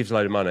team. He gives a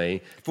load of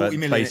money. 40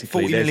 million,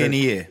 basically 40 million a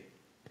year.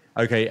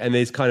 Okay, and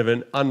there's kind of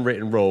an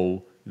unwritten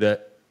rule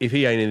that if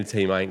he ain't in the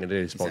team, I ain't going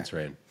to do the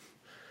sponsoring.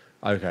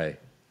 Okay.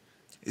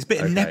 It's a bit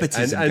of Okay.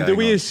 nepotism And do going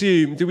we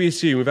on.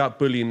 assume without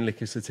bullying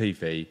Nicolas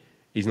Latifi,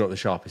 he's not the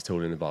sharpest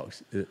tool in the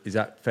box? Is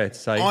that fair to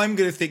say? I'm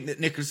going to think that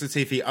Nicolas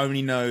Latifi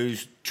only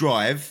knows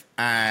Drive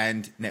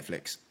and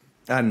Netflix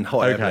And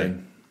Hot Air Okay.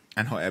 Balloon.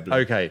 and Hot Air Balloon.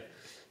 Okay.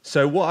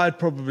 So what I'd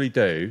probably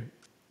do,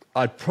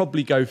 I'd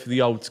probably go for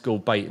the old school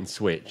bait and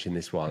switch in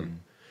this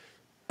one.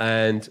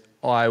 And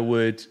I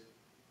would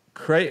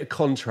create a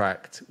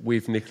contract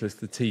with Nicolas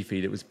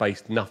Latifi that was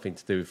based nothing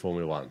to do with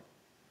Formula One.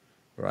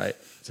 Right?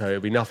 So it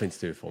would be nothing to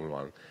do with Formula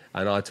One.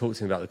 And I talked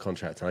to him about the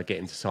contract and I'd get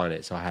him to sign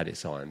it, so I had it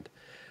signed.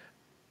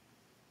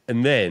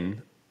 And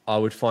then I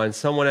would find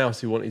someone else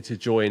who wanted to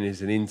join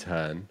as an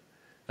intern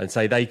and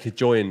say they could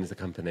join the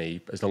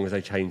company as long as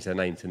they changed their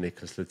name to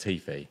Nicolas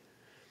Latifi.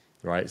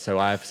 Right? So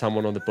I have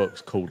someone on the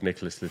books called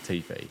Nicolas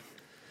Latifi.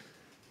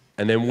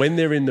 And then when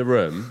they're in the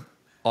room,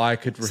 I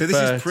could refer So this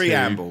to... is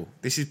preamble.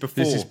 This is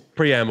before. This is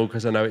preamble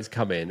because I know it's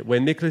coming.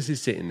 When Nicholas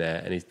is sitting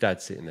there and his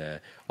dad's sitting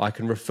there, I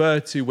can refer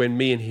to when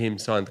me and him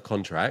signed the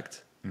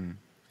contract,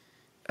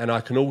 and I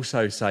can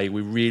also say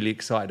we're really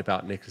excited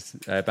about Nicholas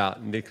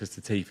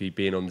Latifi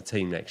being on the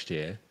team next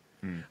year,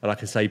 and I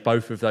can say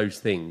both of those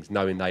things,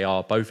 knowing they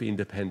are both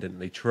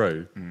independently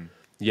true.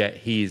 Yet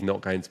he is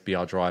not going to be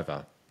our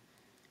driver.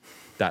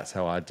 That's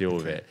how I deal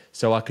with it.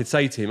 So I could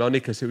say to him, "Oh,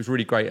 Nicholas, it was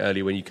really great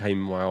earlier when you came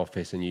in my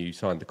office and you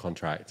signed the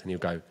contract." And he'll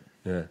go,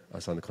 "Yeah, I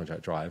signed the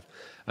contract, drive."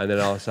 And then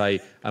I'll say,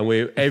 "And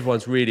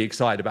everyone's really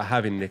excited about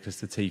having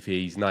Nicolas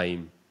Latifi's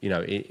name,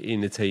 in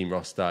the team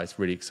roster. It's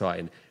really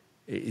exciting.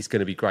 It's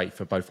going to be great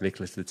for both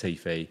Nicolas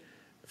Latifi,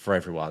 for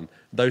everyone."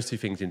 Those two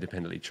things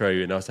independently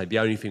true. And I'll say the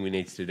only thing we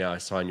need to do now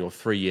is sign your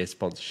 3-year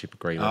sponsorship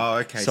agreement. Oh,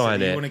 okay. Sign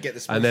So you it, wanna get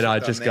the and then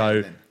sponsorship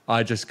done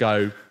I just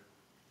go.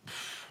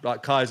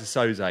 Like Kaiser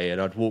Soze,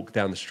 and I'd walk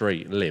down the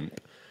street and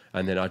limp,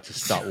 and then I'd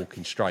just start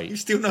walking straight. You've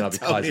still And I'd not be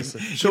told him. Kaiser-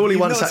 Surely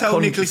You've once not that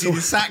told Nicholas he's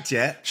been sacked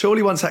yet.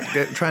 Surely once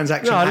that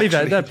transaction... No, I leave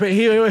actually- that. But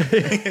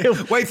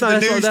he'll Wait for the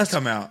news to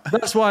come out.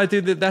 That's why I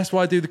do the. That's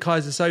why I do the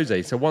Kaiser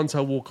Soze. So once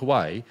I walk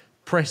away,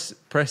 press.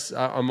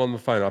 I'm on the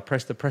phone. I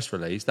press the press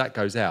release. That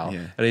goes out, Yeah.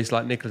 and it's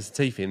like Nicolas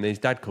Latifi, and then his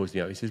dad calls me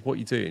up. He says, "What are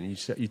you doing?"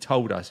 You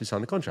told us to sign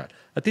the contract.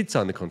 I did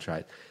sign the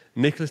contract.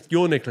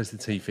 Your Nicolas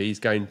Latifi is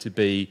going to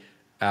be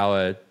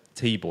our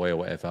T-boy or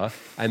whatever,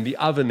 and the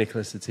other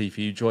Nicolas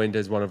Latifi who joined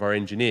as one of our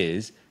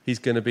engineers, he's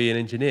going to be an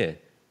engineer.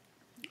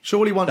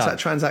 Surely once Done. that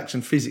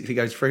transaction physically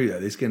goes through,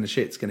 though,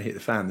 shit's going to hit the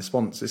fan. The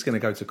sponsor, it's going to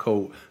go to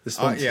court. The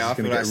sponsor Yeah, I is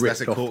feel going to that's get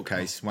ripped a off. court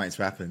case waiting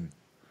to happen.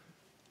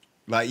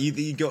 Like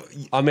you got.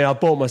 I mean, I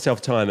bought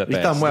myself time at He's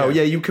best. done well.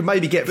 Yeah, you can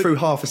maybe get through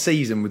half a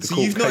season with the So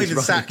court you've not case even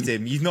running. sacked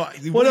him. You've not.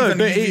 Well, no,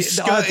 but you've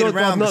skirted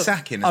around the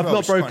sacking. As I've well, not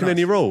which is quite broken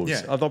any nice. rules.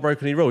 Yeah. I've not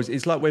broken any rules.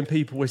 It's like when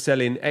people were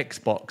selling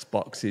Xbox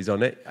boxes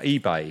on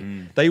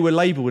eBay. They were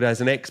labelled as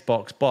an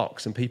Xbox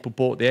box, and people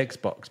bought the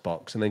Xbox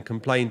box and then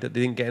complained that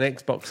they didn't get an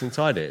Xbox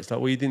inside it. It's like,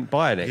 well, you didn't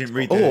buy an You Xbox. didn't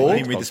read Or- you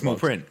didn't read the small Xbox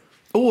print.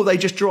 Or they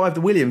just drive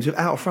the Williams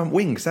without a front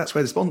wing, because that's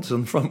where the sponsor's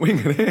on the front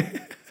wing.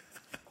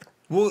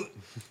 Well,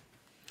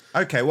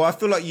 okay. Well, I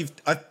feel like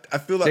I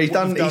feel like He's what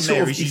done- you've done he's sort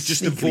there of- is you've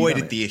just he's sneakily done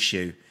avoided it. the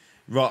issue,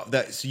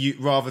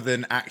 rather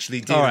than actually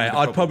dealing All right, with the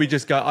I'd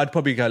problem.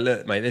 probably go,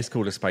 look, mate, let's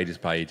call a spade a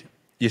spade.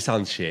 Your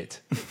son's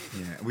shit. Yeah,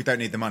 we don't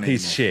need the money.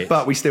 He's anymore. shit.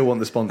 But we still want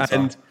the sponsor.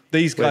 And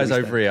these Where guys we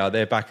over here,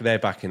 they're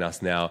backing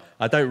us now.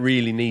 I don't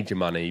really need your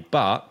money,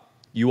 but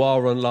you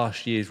are on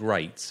last year's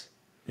rates.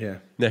 Yeah.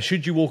 Now,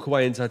 should you walk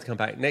away and decide to come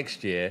back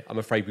next year, I'm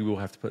afraid we will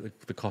have to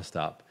put the cost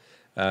up.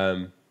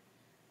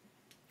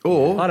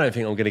 Or I don't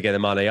think I'm going to get the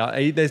money.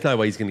 There's no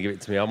way he's going to give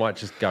it to me. I might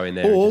just go in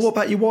there. Or what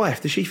about your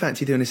wife? Does she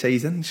fancy doing a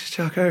season? Just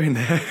chuck her in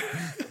there.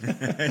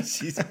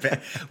 She's a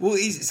bit. Well,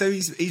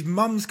 his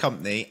mum's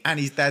company and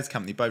his dad's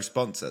company both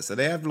sponsor, so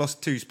they have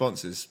lost 2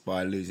 sponsors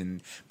by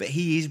losing. But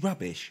he is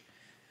rubbish.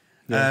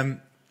 Yeah.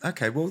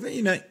 Okay, well,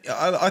 you know,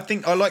 I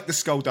think I like the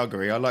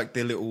skullduggery. I like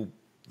the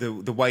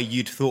way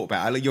you'd thought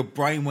about it. Like your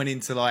brain went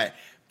into like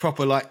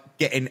proper like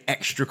getting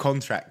extra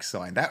contracts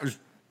signed. That was.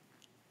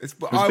 It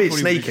was a bit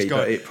sneaky,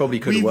 but it probably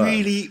could have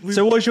worked.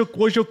 So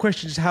was your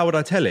question just how would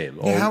I tell him?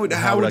 Or how would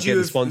I get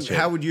the sponsorship?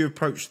 How would you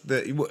approach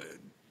the...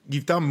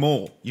 You've done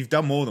more. You've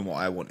done more than what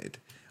I wanted.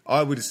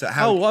 I would have said...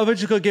 I've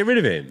just got to get rid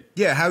of him?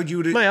 Yeah, how would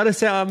you... Mate, I'd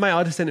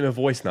have sent him a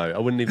voice note. I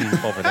wouldn't even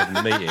bother having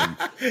to meet him.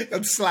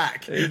 On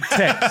Slack.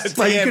 Text.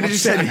 Mate, you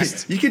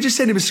could just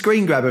send him a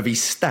screen grab of his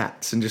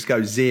stats and just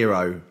go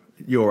 0,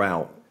 you're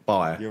out,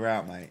 bye. You're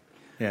out, mate.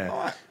 Yeah.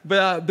 Right.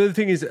 But the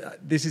thing is,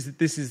 this is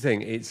the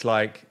thing. It's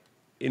like...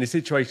 In a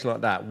situation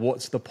like that,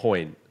 what's the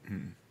point?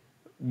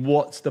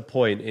 What's the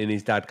point in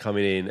his dad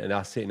coming in and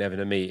us sitting having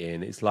a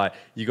meeting? It's like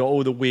you got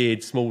all the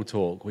weird small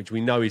talk, which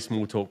we know is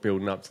small talk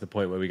building up to the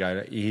point where we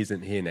go, he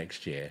isn't here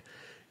next year.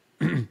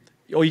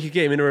 Or you could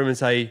get him in a room and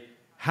say,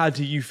 how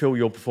do you feel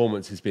your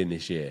performance has been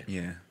this year?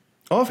 Yeah.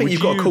 I think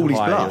you've got to call his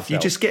bluff. Yourself? You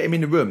just get him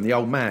in the room, the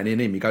old man in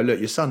him. You go, look,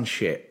 your son's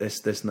shit.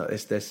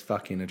 Let's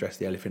fucking address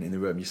the elephant in the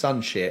room. Your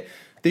son's shit.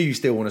 Do you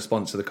still want to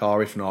sponsor the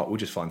car? If not, we'll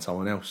just find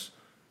someone else.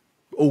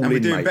 All and in, we're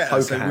doing mate. better,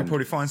 Poker so hand. we'll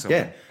probably find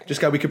someone. Yeah,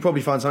 just go. We could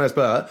probably find someone else.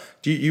 But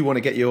do you want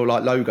to get your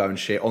like logo and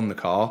shit on the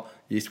car?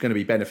 It's going to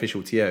be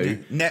beneficial to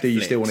you. Netflix. Do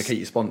you still want to keep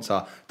your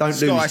sponsor? Don't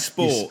Sky lose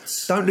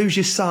Sports. Don't lose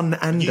your son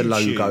and the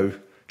YouTube. logo.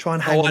 Try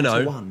and hang on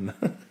to one.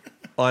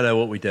 I know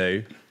what we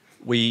do.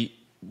 We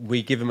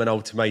give them an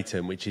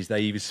ultimatum, which is they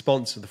either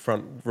sponsor the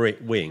front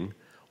wing,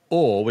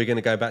 or we're going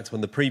to go back to one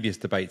of the previous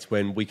debates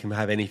when we can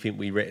have anything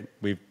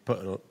we've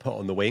put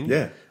on the wing.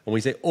 Yeah. And we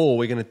say, or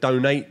we're going to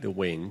donate the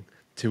wing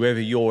to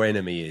whoever your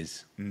enemy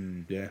is.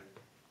 Yeah.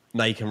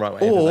 They can write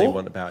whatever they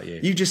want about you.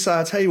 You just say,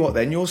 I'll tell you what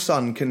then, your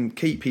son can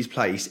keep his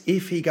place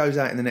if he goes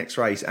out in the next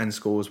race and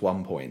scores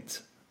 1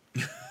 point.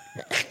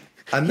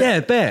 And yeah,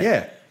 a bet.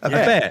 Yeah, a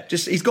bet.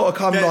 Just he's got to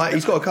come I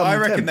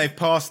reckon 10th. they've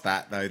passed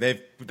that though.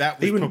 That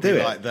was He wouldn't probably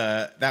do it. like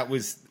that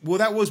was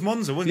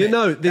Monza, wasn't You it?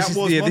 know, this that is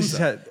was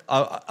how,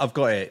 Monza. I've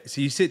got it.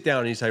 So you sit down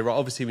and you say, right,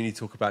 obviously we need to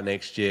talk about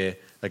next year.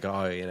 They go,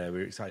 oh, you know,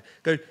 we're excited.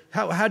 Go,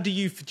 how do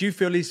you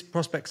feel his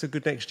prospects are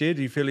good next year?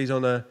 Do you feel he's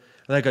on a...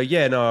 And they go,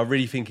 yeah, no, I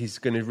really think he's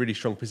in a really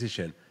strong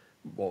position.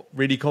 What,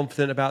 really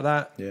confident about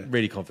that? Yeah.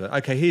 Really confident.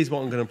 Okay, here's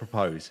what I'm going to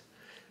propose.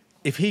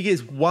 If he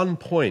gets 1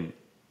 point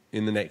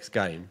in the next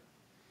game,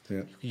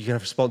 you can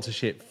have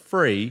sponsorship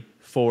free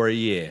for a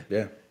year.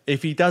 Yeah.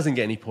 If he doesn't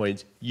get any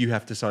points, you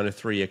have to sign a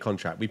 3-year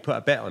contract. We put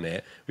a bet on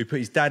it. We put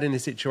his dad in a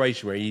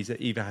situation where he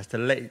either has to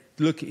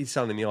look at his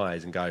son in the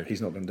eyes and go, he's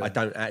not going to do I it.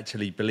 don't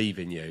actually believe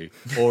in you,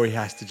 or he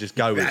has to just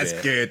go with That's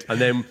it. good. And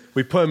then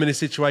we put him in a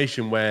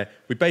situation where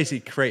we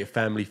basically create a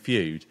family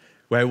feud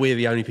where we're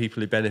the only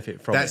people who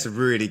benefit from That's it.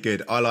 really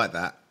good. I like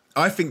that.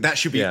 I think that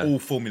should be all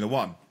Formula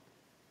One.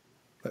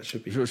 That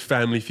should be. If it was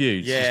family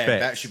feuds, Yeah, just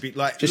bets. that should be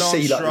like Just Lance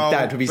see, like, the Stroll,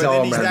 dad with his but then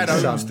arm his around dad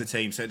his owns son. the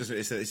team, so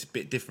it's a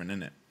bit different,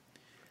 isn't it?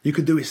 You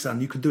can do it,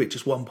 son. You can do it.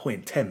 Just 1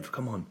 point, 10th.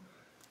 Come on.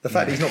 The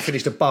fact that he's not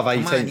finished above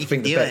 18th, I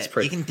think the bet's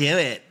pretty. You can do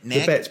it,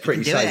 Nick. The bet's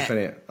pretty You can do safe, isn't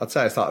it? I'd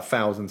say it's like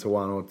 1,000 to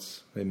 1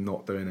 odds him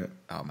not doing it.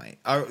 Oh, mate.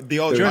 The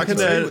odds. Do you I can reckon,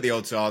 tell you what the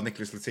odds are.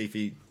 Nicolas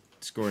Latifi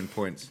scoring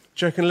points.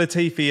 Do you reckon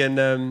Latifi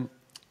and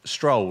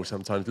Stroll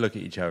sometimes look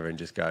at each other and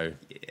just go,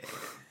 yeah,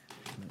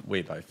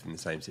 we're both in the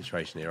same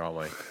situation here, aren't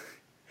we?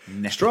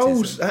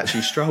 Stroll's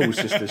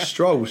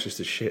just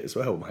a shit as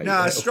well, mate.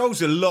 No,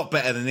 Stroll's a lot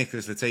better than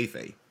Nicolas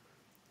Latifi.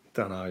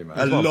 Don't know, mate.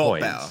 A lot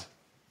points. better.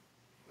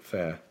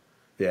 Fair.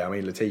 Yeah, I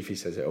mean, Latifi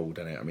says it all,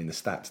 doesn't it? I mean, the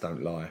stats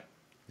don't lie.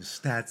 The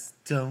stats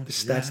don't. The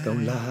stats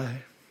don't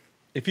lie.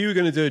 If you were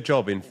going to do a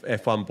job in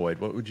F1, Boyd,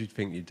 what would you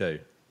think you'd do?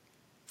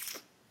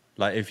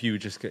 Like, if you were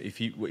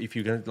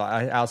going to,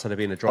 like, outside of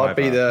being a driver, I'd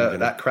be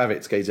that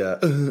Kravitz geezer.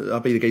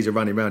 I'd be the geezer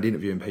running around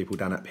interviewing people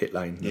down that pit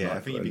lane. Yeah, like, I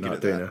think you'd be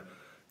like, good at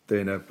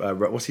doing a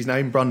what's his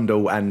name,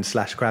 Brundle and /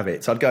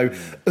 Kravitz. I'd go.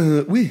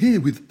 We're here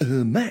with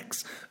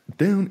Max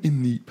down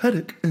in the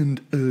paddock,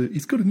 and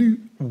he's got a new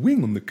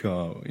wing on the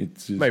car.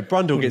 It's Mate,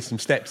 Brundle gets some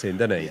steps in,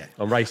 doesn't he? Yeah.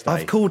 On race day.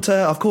 I've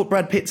caught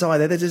Brad Pitt's eye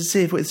there. Let's just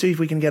see if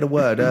we can get a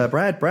word.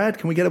 Brad,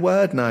 can we get a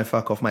word? No,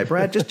 fuck off, mate.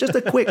 Brad, just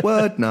a quick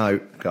word. No,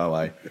 go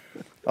away.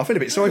 I feel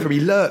a bit sorry for him. He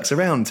lurks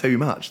around too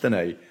much,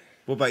 doesn't he?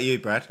 What about you,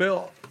 Brad?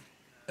 Well,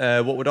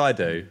 what would I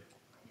do?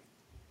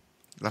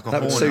 Like a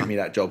That would horner. suit me,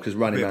 that job, because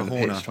running Bit around of the a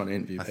pitch horner, trying to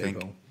interview I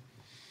people. think.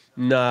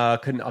 No, I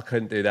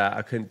couldn't do that.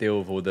 I couldn't deal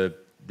with all the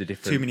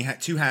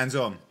different... Too hands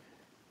on.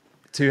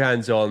 Too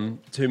hands-on,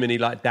 too many,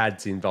 like,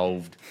 dads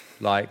involved.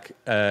 Like,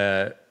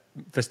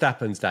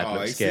 Verstappen's dad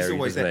looks scary,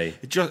 doesn't he?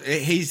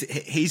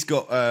 He's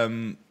got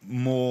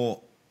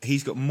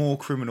more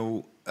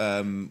criminal.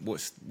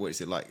 What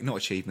is it like? Not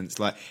achievements,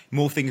 like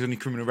more things on his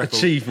criminal record.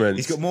 Achievements.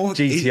 He's got more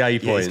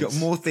GTA points. He's got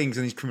more things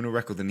on his criminal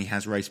record than he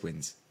has race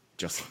wins.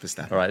 Just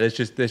Verstappen. All right, let's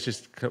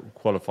just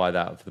qualify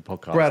that for the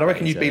podcast. Brad, I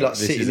reckon you'd be like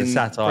this sitting is a in.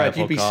 satire Brad,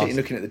 you'd be podcast. sitting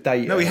looking at the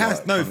data. No, he has.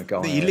 like, No, kind of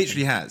guy, he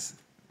literally has.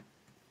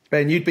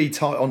 Ben, you'd be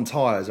on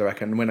tyres, I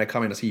reckon. When they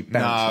come in, I see you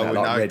bouncing No, that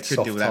like I red could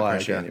soft deal with that tyre,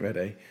 pressure. getting it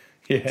ready.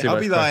 Yeah. Too I'll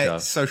much be like pressure.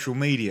 social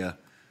media.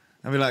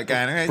 I'll be like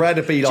going, hey, Brad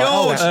would be like,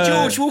 George, oh,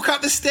 George, walk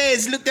up the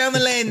stairs, look down the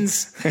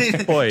lens.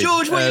 Boy,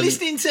 George, what are you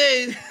listening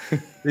to?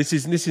 This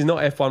is not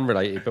F1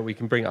 related, but we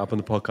can bring it up on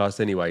the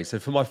podcast anyway. So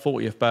for my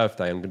 40th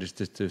birthday, I'm going to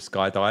just do a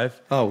skydive.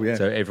 Oh, yeah.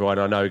 So everyone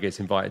I know gets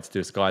invited to do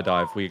a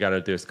skydive. We're going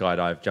to do a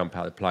skydive, jump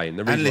out of the plane.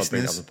 The reason I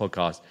bring it up on the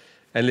podcast,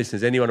 and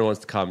listeners, anyone who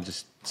wants to come,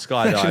 just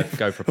skydive,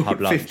 go for a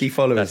pub lunch. 50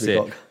 followers That's we've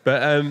it.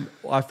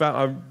 got. But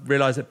I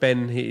realised that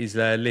Ben hit his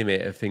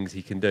limit of things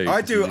he can do.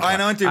 I do, He was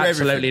and I do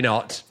absolutely everything.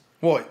 not.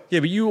 What? Yeah,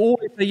 but you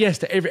always say yes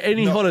to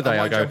any No, holiday. I I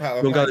might go, jump out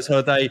of you a want to go on this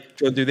holiday? Do you want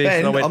to do this? Ben,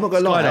 And I went, I'm not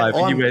going to lie. skydive.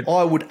 And you went,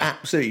 I would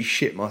absolutely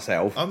shit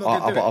myself. I'm not gonna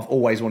do but it. I've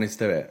always wanted to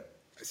do it.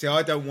 See,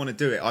 I don't want to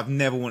do it. I've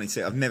never wanted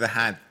to. I've never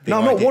had. No,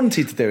 I'm not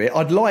wanted to do it.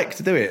 I'd like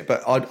to do it,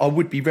 but I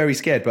would be very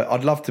scared. But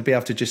I'd love to be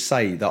able to just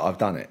say that I've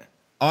done it.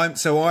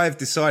 I've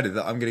decided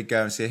that I'm going to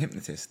go and see a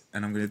hypnotist,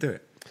 and I'm going to do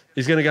it.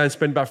 he's going to go and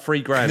spend about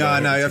 $3,000 No,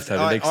 on no, it over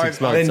the next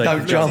 6 months. Then so he don't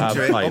can jump have a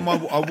to it. plane.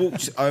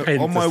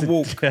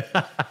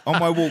 On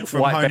my walk from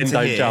White home Ben to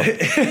don't here, jump.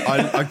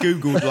 I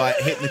googled like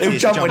hypnotist. He'll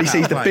jump when he out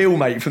sees of the plane. bill,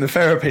 mate, from the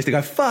therapist and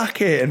go,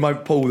 fuck it, and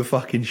won't pull the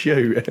fucking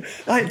shoe.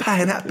 I ain't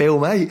paying that bill,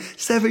 mate.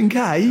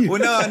 7K. Well,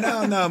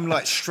 no. I'm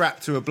like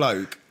strapped to a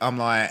bloke. I'm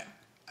like.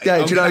 Yeah,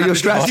 I'm do you know gonna you're have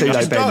strapped to, he'll though,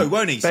 just Ben? go,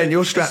 won't he? Ben, So-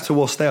 you're strapped to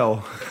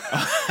Wastel.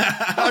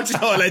 I'm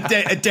just on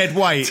a dead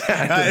weight.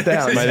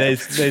 Down, Mate,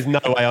 there's no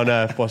way on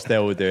earth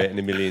Bostel will do it in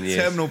a million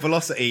years. Terminal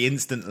velocity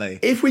instantly.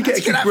 If we get a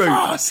Let's get good that group,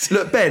 fast.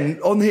 look, Ben,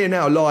 on here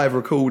now, live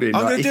recording.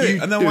 I'm like, gonna if do it,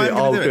 you and then do I'm it,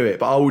 gonna I'll do do it. it.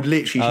 But I would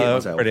literally shit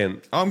myself.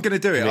 Brilliant. I'm going to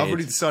do it. I've Committed.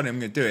 already decided I'm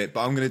going to do it, but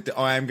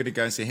I am going to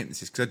go and see a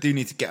hypnotist because I do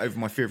need to get over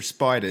my fear of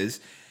spiders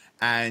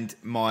and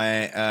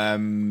my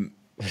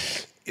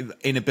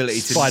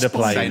inability to Spider say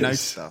no to planes.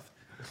 stuff.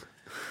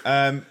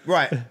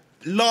 Right.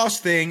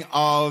 Last thing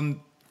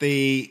on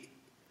the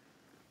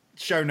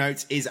show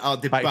notes is our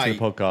debate. Back to the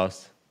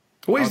podcast.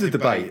 What is Our the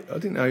debate? debate. I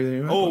didn't know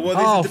you Oh, well,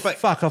 there's Oh, a debate.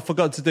 fuck, I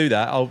forgot to do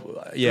that.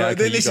 Yeah, Right,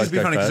 okay, this you is guys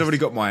go funny because first. I've already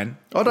got mine.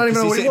 I don't even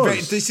know what Because it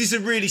was. This is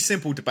a really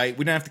simple debate.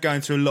 We don't have to go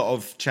into a lot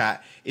of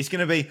chat. It's going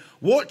to be,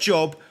 what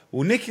job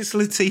will Nicolas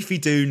Latifi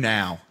do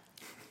now?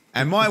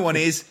 And my one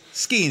is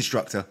ski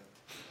instructor.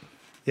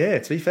 Yeah,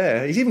 to be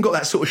fair, he's even got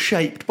that sort of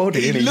shaped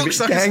body. He isn't looks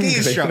He's like a ski gangly,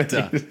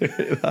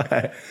 instructor.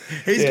 like,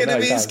 He's Yeah, going to no,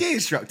 be he a does. ski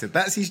instructor.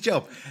 That's his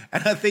job.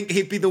 And I think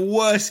he'd be the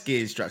worst ski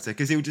instructor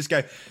because he would just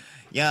go,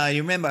 yeah,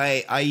 you remember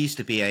I used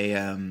to be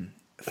a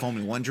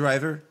Formula One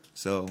driver.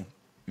 So,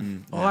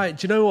 All right,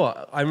 do you know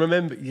what? I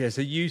remember,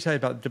 so you say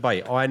about the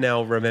debate. I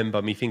now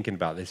remember me thinking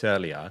about this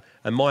earlier,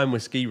 and mine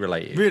was ski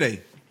related.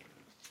 really?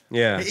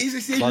 Yeah. He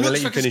looks But I'm gonna like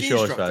let you a finish ski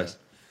yours instructor. first.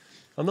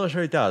 I'm not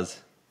sure he does.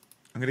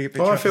 I'm going to get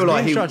Well, I feel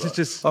like instructor's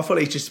just- I feel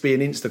like he's just be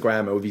an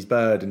Instagrammer with his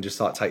bird and just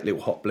like take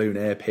little hot balloon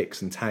air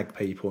pics and tag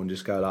people and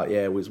just go like,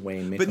 yeah, it was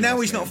Wayne. But now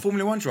he's not a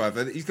Formula One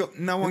driver. He's got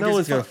no one. No gives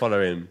one's a going to fuck.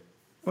 follow him.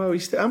 Well,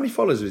 how many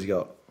followers has he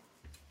got?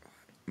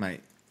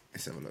 Mate,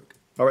 let's have a look.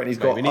 I reckon he's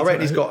Mate, got. we need I to reckon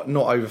know he's got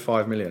not over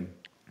 5 million.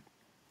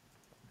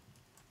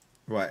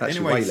 Right. Actually,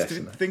 Anyway, way less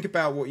than that. think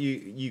about what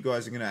you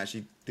guys are going to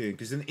actually do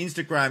because an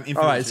Instagram.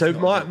 All right, influencer so is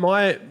not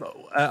a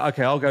job.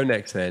 okay, I'll go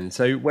next then.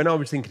 So when I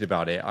was thinking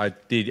about it,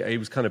 it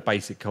was kind of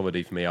basic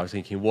comedy for me. I was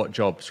thinking, what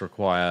jobs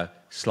require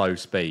slow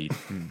speed?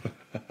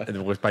 And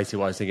it was basically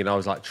what I was thinking. I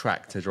was like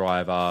tractor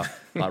driver,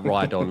 like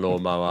ride on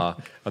lawnmower.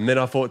 And then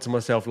I thought to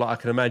myself, like, I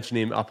can imagine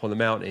him up on the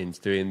mountains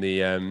doing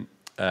the,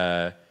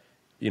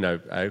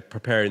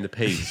 preparing the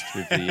piste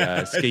with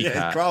the ski Yeah,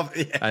 cap. craft,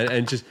 yeah.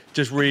 And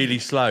just really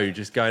slow,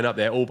 just going up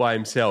there all by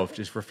himself,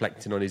 just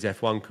reflecting on his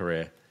F1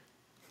 career.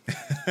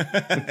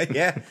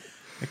 Yeah.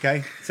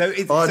 Okay. So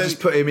it's I so just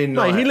put him in.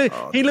 No,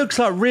 like, he looks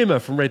like Rimmer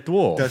from Red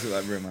Dwarf. does look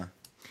like Rimmer.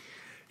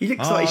 he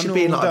looks like he should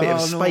be in like a bit of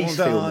a space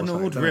film or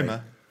something. doesn't he?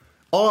 Rimmer.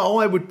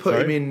 I would put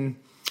Sorry? him in.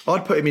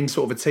 I'd put him in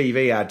sort of a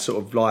TV ad,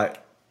 sort of like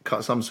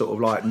cut some sort of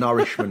like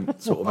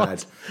nourishment sort of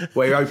ad,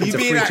 where he opens You'd a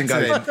be an fridge and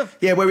actor goes,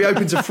 yeah, where he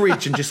opens a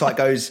fridge and just like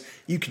goes,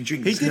 you can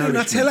drink. He this did a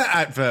nourishment." Nutella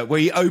advert where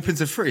he opens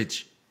a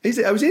fridge. Is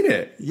it? I was in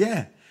it.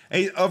 Yeah.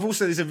 I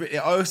also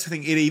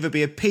think it'd either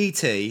be a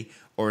PT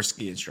or a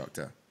ski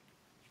instructor.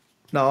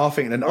 No, I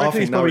think then. I I think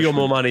think he's probably got nourishment.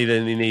 more money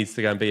than he needs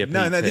to go and be a PT.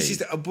 No, this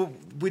is but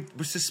we're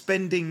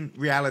suspending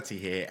reality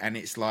here, and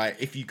it's like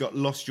if you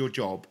lost your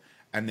job,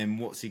 and then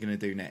what's he going to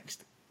do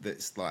next?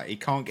 That's like he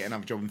can't get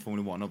another job in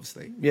Formula One,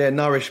 obviously. Yeah,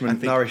 nourishment I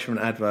think-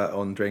 nourishment advert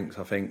on drinks.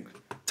 I think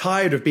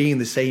tired of being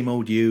the same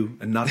old you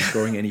and not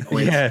scoring any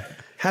points. Yeah.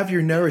 Have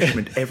your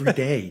nourishment every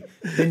day.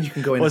 Then you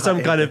can go in. Or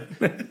some kind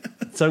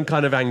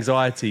of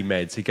anxiety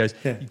meds. He goes,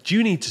 do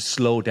you need to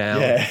slow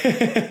down?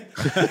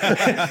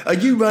 Are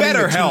you running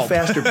Better at too help.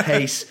 faster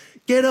pace?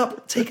 Get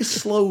up, take a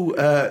slow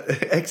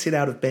exit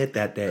out of bed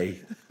that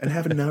day, and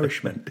have a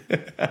nourishment.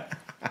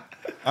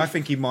 I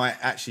think he might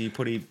actually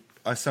put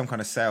some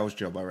kind of sales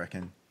job. I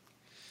reckon.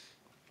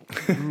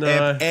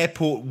 No.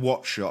 Airport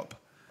watch shop.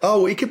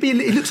 Oh, it could be.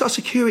 It looks like a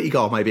security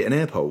guard maybe at an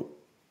airport.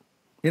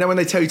 You know when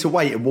they tell you to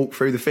wait and walk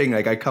through the thing,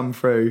 they go, come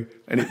through,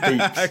 and it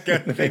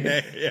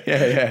beeps.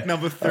 yeah.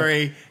 Number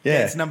 3.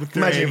 Yeah, It's number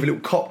 3. Imagine with a little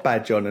cop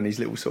badge on and his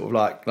little sort of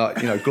like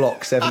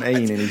Glock 17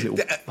 in his little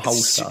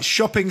holster.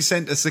 Shopping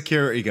centre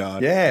security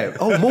guard. Yeah.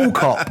 Oh, Mall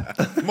Cop.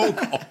 Mall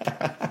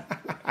Cop.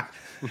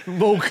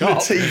 Mall Cop.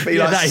 Latifi,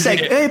 Yeah, that is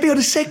it. he'd be on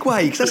a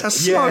Segway because that's how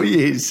slow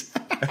he is.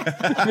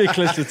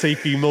 Nicolas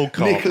Latifi Mall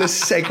Cop. Nicolas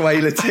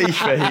Segway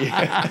Latifi.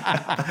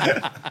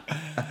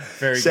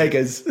 Very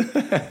Seggers.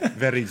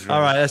 Very true.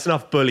 All right, that's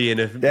enough bullying.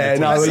 Yeah,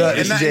 no, look,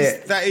 this is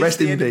it. That is Rest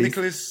the in end of peace.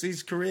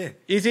 Nicholas's career.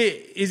 Is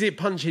it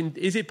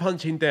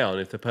punching down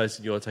if the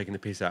person you're taking the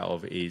piss out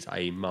of is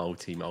a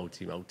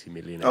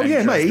multi-millionaire? Oh,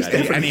 yeah, mate, he's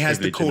definitely And he has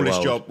the privileged in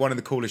coolest world. job, one of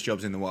the coolest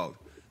jobs in the world.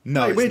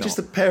 No, Mate, it's we're not. just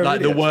a pair Like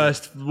of the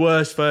idiots.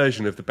 worst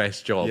version of the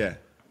best job. Yeah.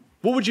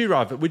 What would you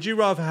rather? Would you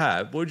rather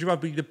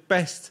be the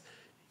best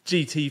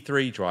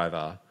GT3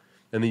 driver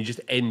and then you just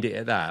end it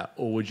at that,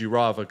 or would you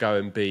rather go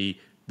and be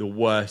the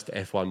worst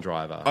F1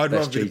 driver? I'd rather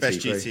Best be the best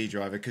GT3. GT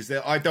driver because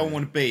I don't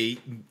want to be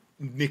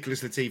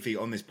Nicolas Latifi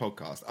on this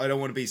podcast. I don't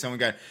want to be someone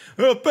going,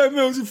 "Oh, Ben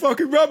Mills is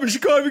fucking rubbish. You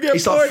can't even get."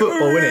 It's like point."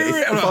 football, isn't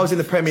it? If I was in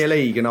the Premier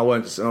League and I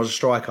was a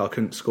striker, I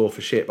couldn't score for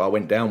shit, but I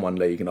went down one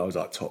league and I was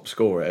like top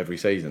scorer every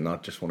season. I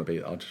just want to be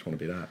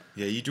that.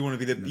 Yeah, you do want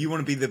to be the. You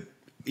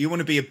want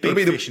to be a big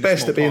be the fish in a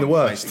best small at being the pond,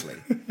 worst.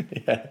 Basically.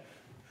 Yeah.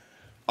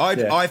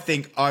 I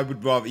think I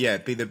would rather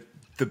be the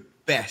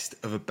best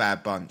of a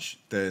bad bunch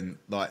than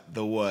like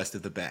the worst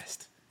of the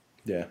best.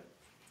 Yeah.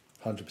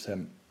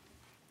 100%.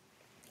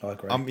 I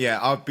agree.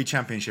 I'd be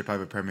Championship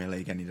over Premier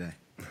League any day.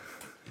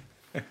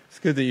 It's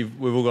good that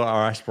we've all got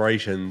our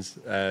aspirations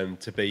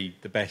to be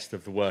the best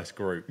of the worst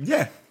group.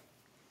 Yeah,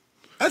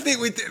 I think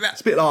we do that.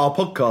 It's a bit like our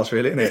podcast,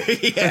 really, isn't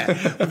it?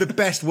 Yeah, we're the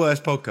best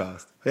worst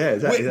podcast. Yeah,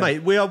 exactly.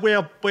 Mate, we are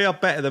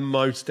better than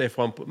most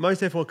F1.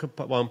 Most F1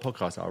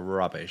 podcasts are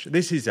rubbish.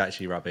 This is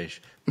actually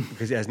rubbish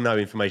because it has no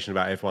information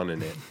about F1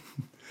 in it.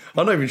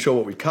 I'm not even sure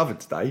what we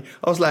covered today.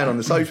 I was laying on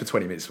the sofa for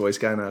 20 minutes voice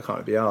going, I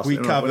can't be asked.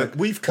 We've covered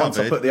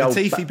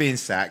Latifi being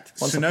sacked,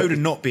 Tsunoda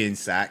not being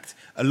sacked,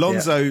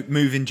 Alonso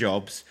moving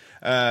jobs.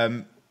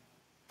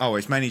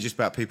 It's mainly just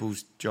about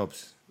people's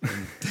jobs.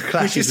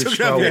 Clashes with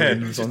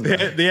Strollins on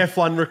there. The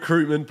F1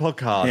 recruitment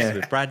podcast Yeah.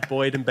 with Brad,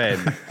 Boyd and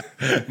Ben.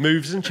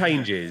 Moves and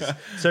changes.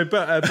 So,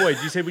 Boyd,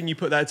 you said when you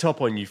put that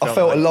top on, you felt I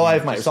felt like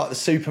alive, mate. It's like the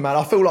Superman.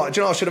 I feel like, do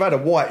you know, I should have had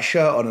a white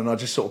shirt on and I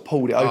just sort of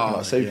pulled it open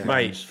like Superman.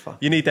 Mate,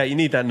 you need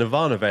that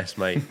Nirvana vest,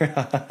 mate.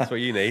 That's what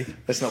you need.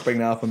 Let's not bring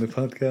that up on the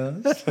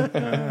podcast.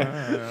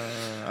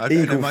 I don't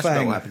know Eagle much about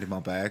fang. what happened in my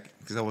bag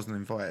because I wasn't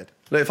invited.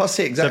 Look, if I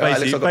sit So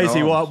exactly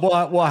basically,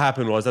 what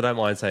happened was, I don't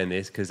mind saying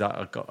this because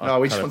I got.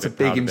 No, he just kind of wants to bit big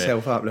proud of it.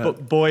 himself up, look.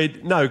 But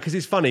Boyd, no, because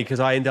it's funny because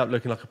I end up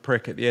looking like a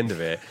prick at the end of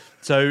it.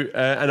 So,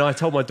 and I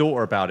told my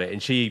daughter about it,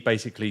 and she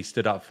basically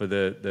stood up for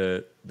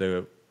the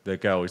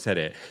girl who said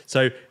it.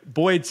 So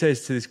Boyd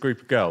says to this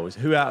group of girls,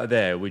 "Who out of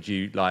there would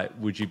you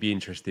be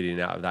interested in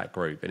out of that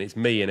group?" And it's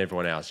me and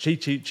everyone else. She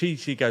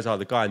goes, "Oh,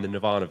 the guy in the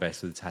Nirvana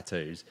vest with the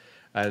tattoos."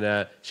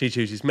 And she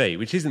chooses me,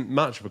 which isn't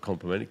much of a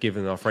compliment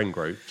given our friend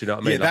group. Do you know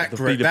what I mean? Yeah, Like, that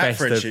to group- be the that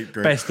friendship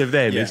group. best of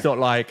them. Yeah. It's not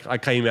like I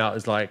came out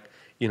as like,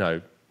 Yeah,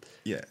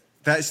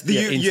 that's the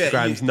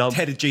Instagram's number.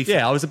 Ted G.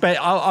 Yeah, I was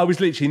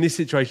literally in this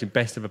situation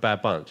best of a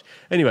bad bunch.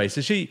 Anyway, so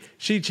she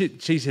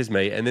says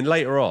me, and then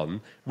later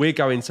on we're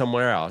going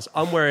somewhere else.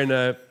 I'm wearing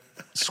a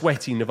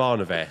sweaty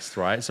Nirvana vest,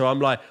 right? So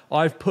I'm like,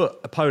 I've put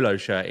a polo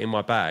shirt in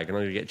my bag, and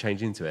I'm gonna get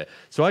changed into it.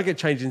 So I get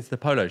changed into the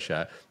polo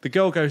shirt. The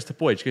girl goes to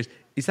Boyd. She goes,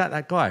 "Is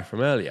that guy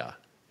from earlier?"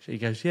 She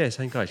goes, "Yeah,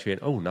 same guy." She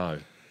went, "Oh no."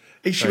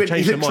 He So I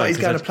changed looks my like he's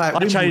mind going to play at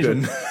 'cause I changed-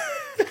 Wimbledon.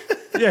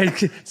 Yeah,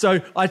 so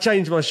I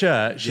changed my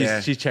shirt.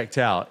 Yeah. She checked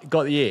out,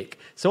 got the ick.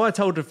 So I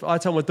told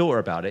my daughter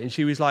about it, and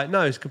she was like,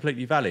 "No, it's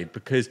completely valid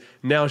because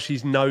now she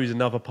knows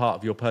another part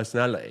of your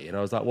personality." And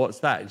I was like, "What's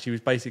that?" And she was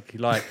basically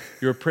like,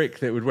 "You're a prick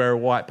that would wear a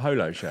white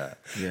polo shirt."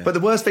 Yeah. But the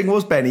worst thing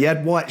was, Ben, he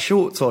had white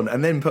shorts on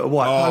and then put a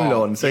white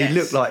polo on, so yes. he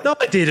looked like... No,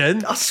 I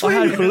didn't. I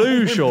swear I you had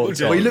blue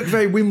shorts Well, on. he looked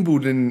very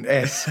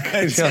Wimbledon-esque.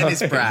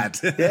 Tennis Brad.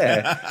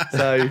 Yeah.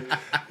 So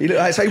he looked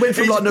like, so he went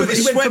from He like put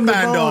his he went from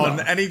sweatband Nirvana. on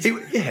and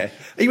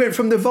he went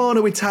from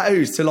Nirvana with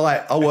tattoos to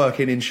like, I work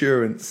in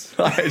insurance.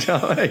 Like, do you know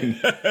what I mean?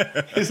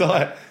 It's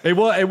like, It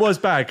was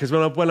bad because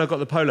when I got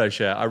the polo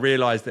shirt, I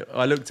realised that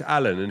I looked at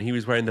Alan and he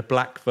was wearing the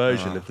black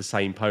version of the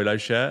same polo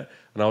shirt,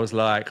 and I was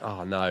like,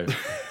 "Oh no."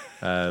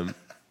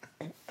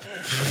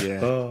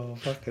 Yeah. oh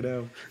fucking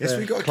hell. Yes,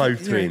 we got to Clove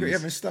keep you know, twins.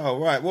 having style.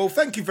 Right. Well,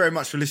 thank you very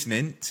much for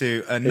listening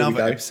to another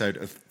go. episode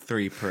of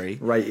 3 Prix.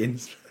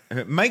 Ratings.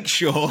 Make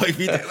sure if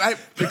you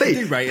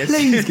do rate us,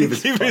 please give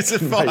us a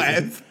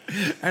fucking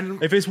 5.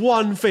 And If it's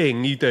one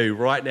thing you do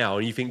right now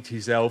and you think to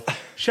yourself,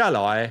 "Shall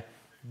I?"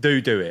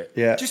 Do it.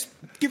 Yeah. just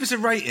give us a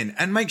rating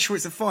and make sure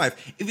it's a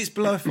 5. If it's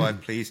below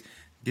 5, please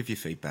give your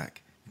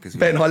feedback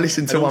Ben, I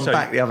listened to And one also-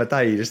 back the other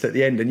day, just at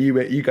the end, and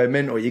you go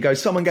mental. You go,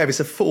 someone gave us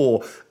a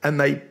 4,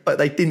 but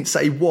they didn't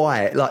say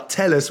why. Like,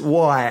 tell us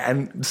why,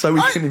 and so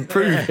we can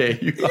improve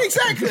it. Yeah,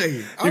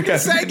 exactly. I'm going to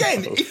say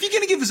again, if you're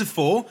going to give us a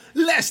 4,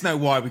 let us know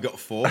why we got a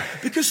 4.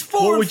 Because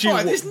 4 and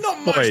 5, there's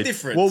not much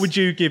difference. What would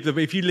you give them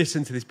if you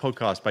listen to this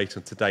podcast based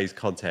on today's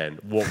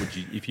content? What would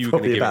you, if you were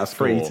going to Probably give about it a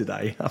 3 4?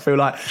 today. I feel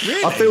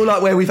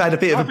like where we've had a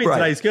bit of a think break.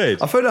 today's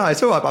good. I feel like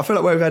it's all right, but I feel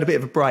like where we've had a bit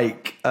of a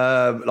break,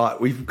 like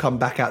we've come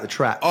back out the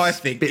traps. I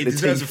think bit it of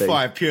the deserves a teethy.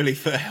 5 purely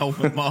for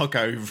Helmut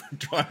Marko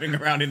driving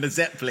around in the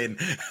Zeppelin.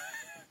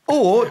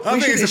 Or I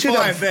think it's a 5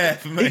 have, there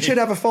for me. It should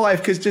have a 5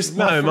 because just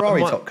my No,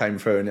 Ferrari my- top came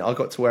through and I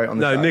got to wear it on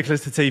the No, track.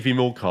 Nicolas Latifi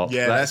Mall Cop.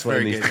 Yeah, that's what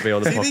very it needs good. to be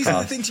on the See, podcast. these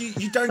are the things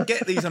you don't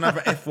get these on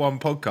other F1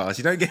 podcasts.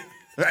 You don't get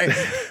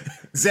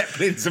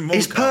Zeppelins and more.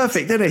 It's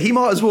perfect, isn't it? He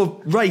might as well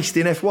have raced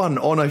in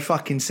F1 on a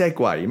fucking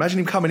Segway. Imagine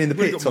him coming in the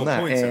Would've pits got on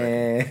more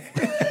that.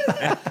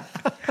 points,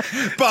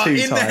 But 2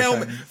 in the tyres,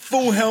 helmet,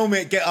 full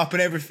helmet, get up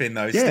and everything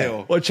though. Yeah.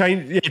 Still, Well,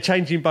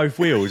 changing both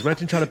wheels.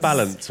 Imagine trying to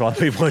balance while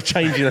people are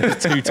changing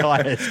those 2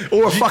 tyres.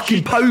 Or a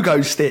fucking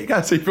pogo stick.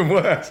 That's even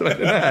worse. Let's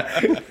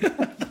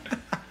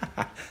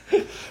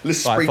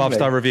Right,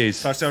 5-star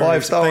reviews. 5-star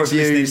Thanks for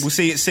listening. reviews. We'll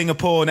see you at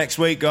Singapore next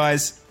week,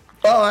 guys.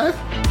 Bye.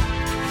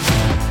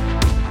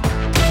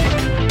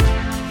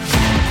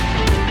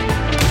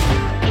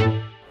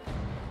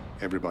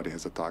 Everybody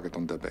has a target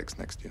on their backs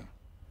next year.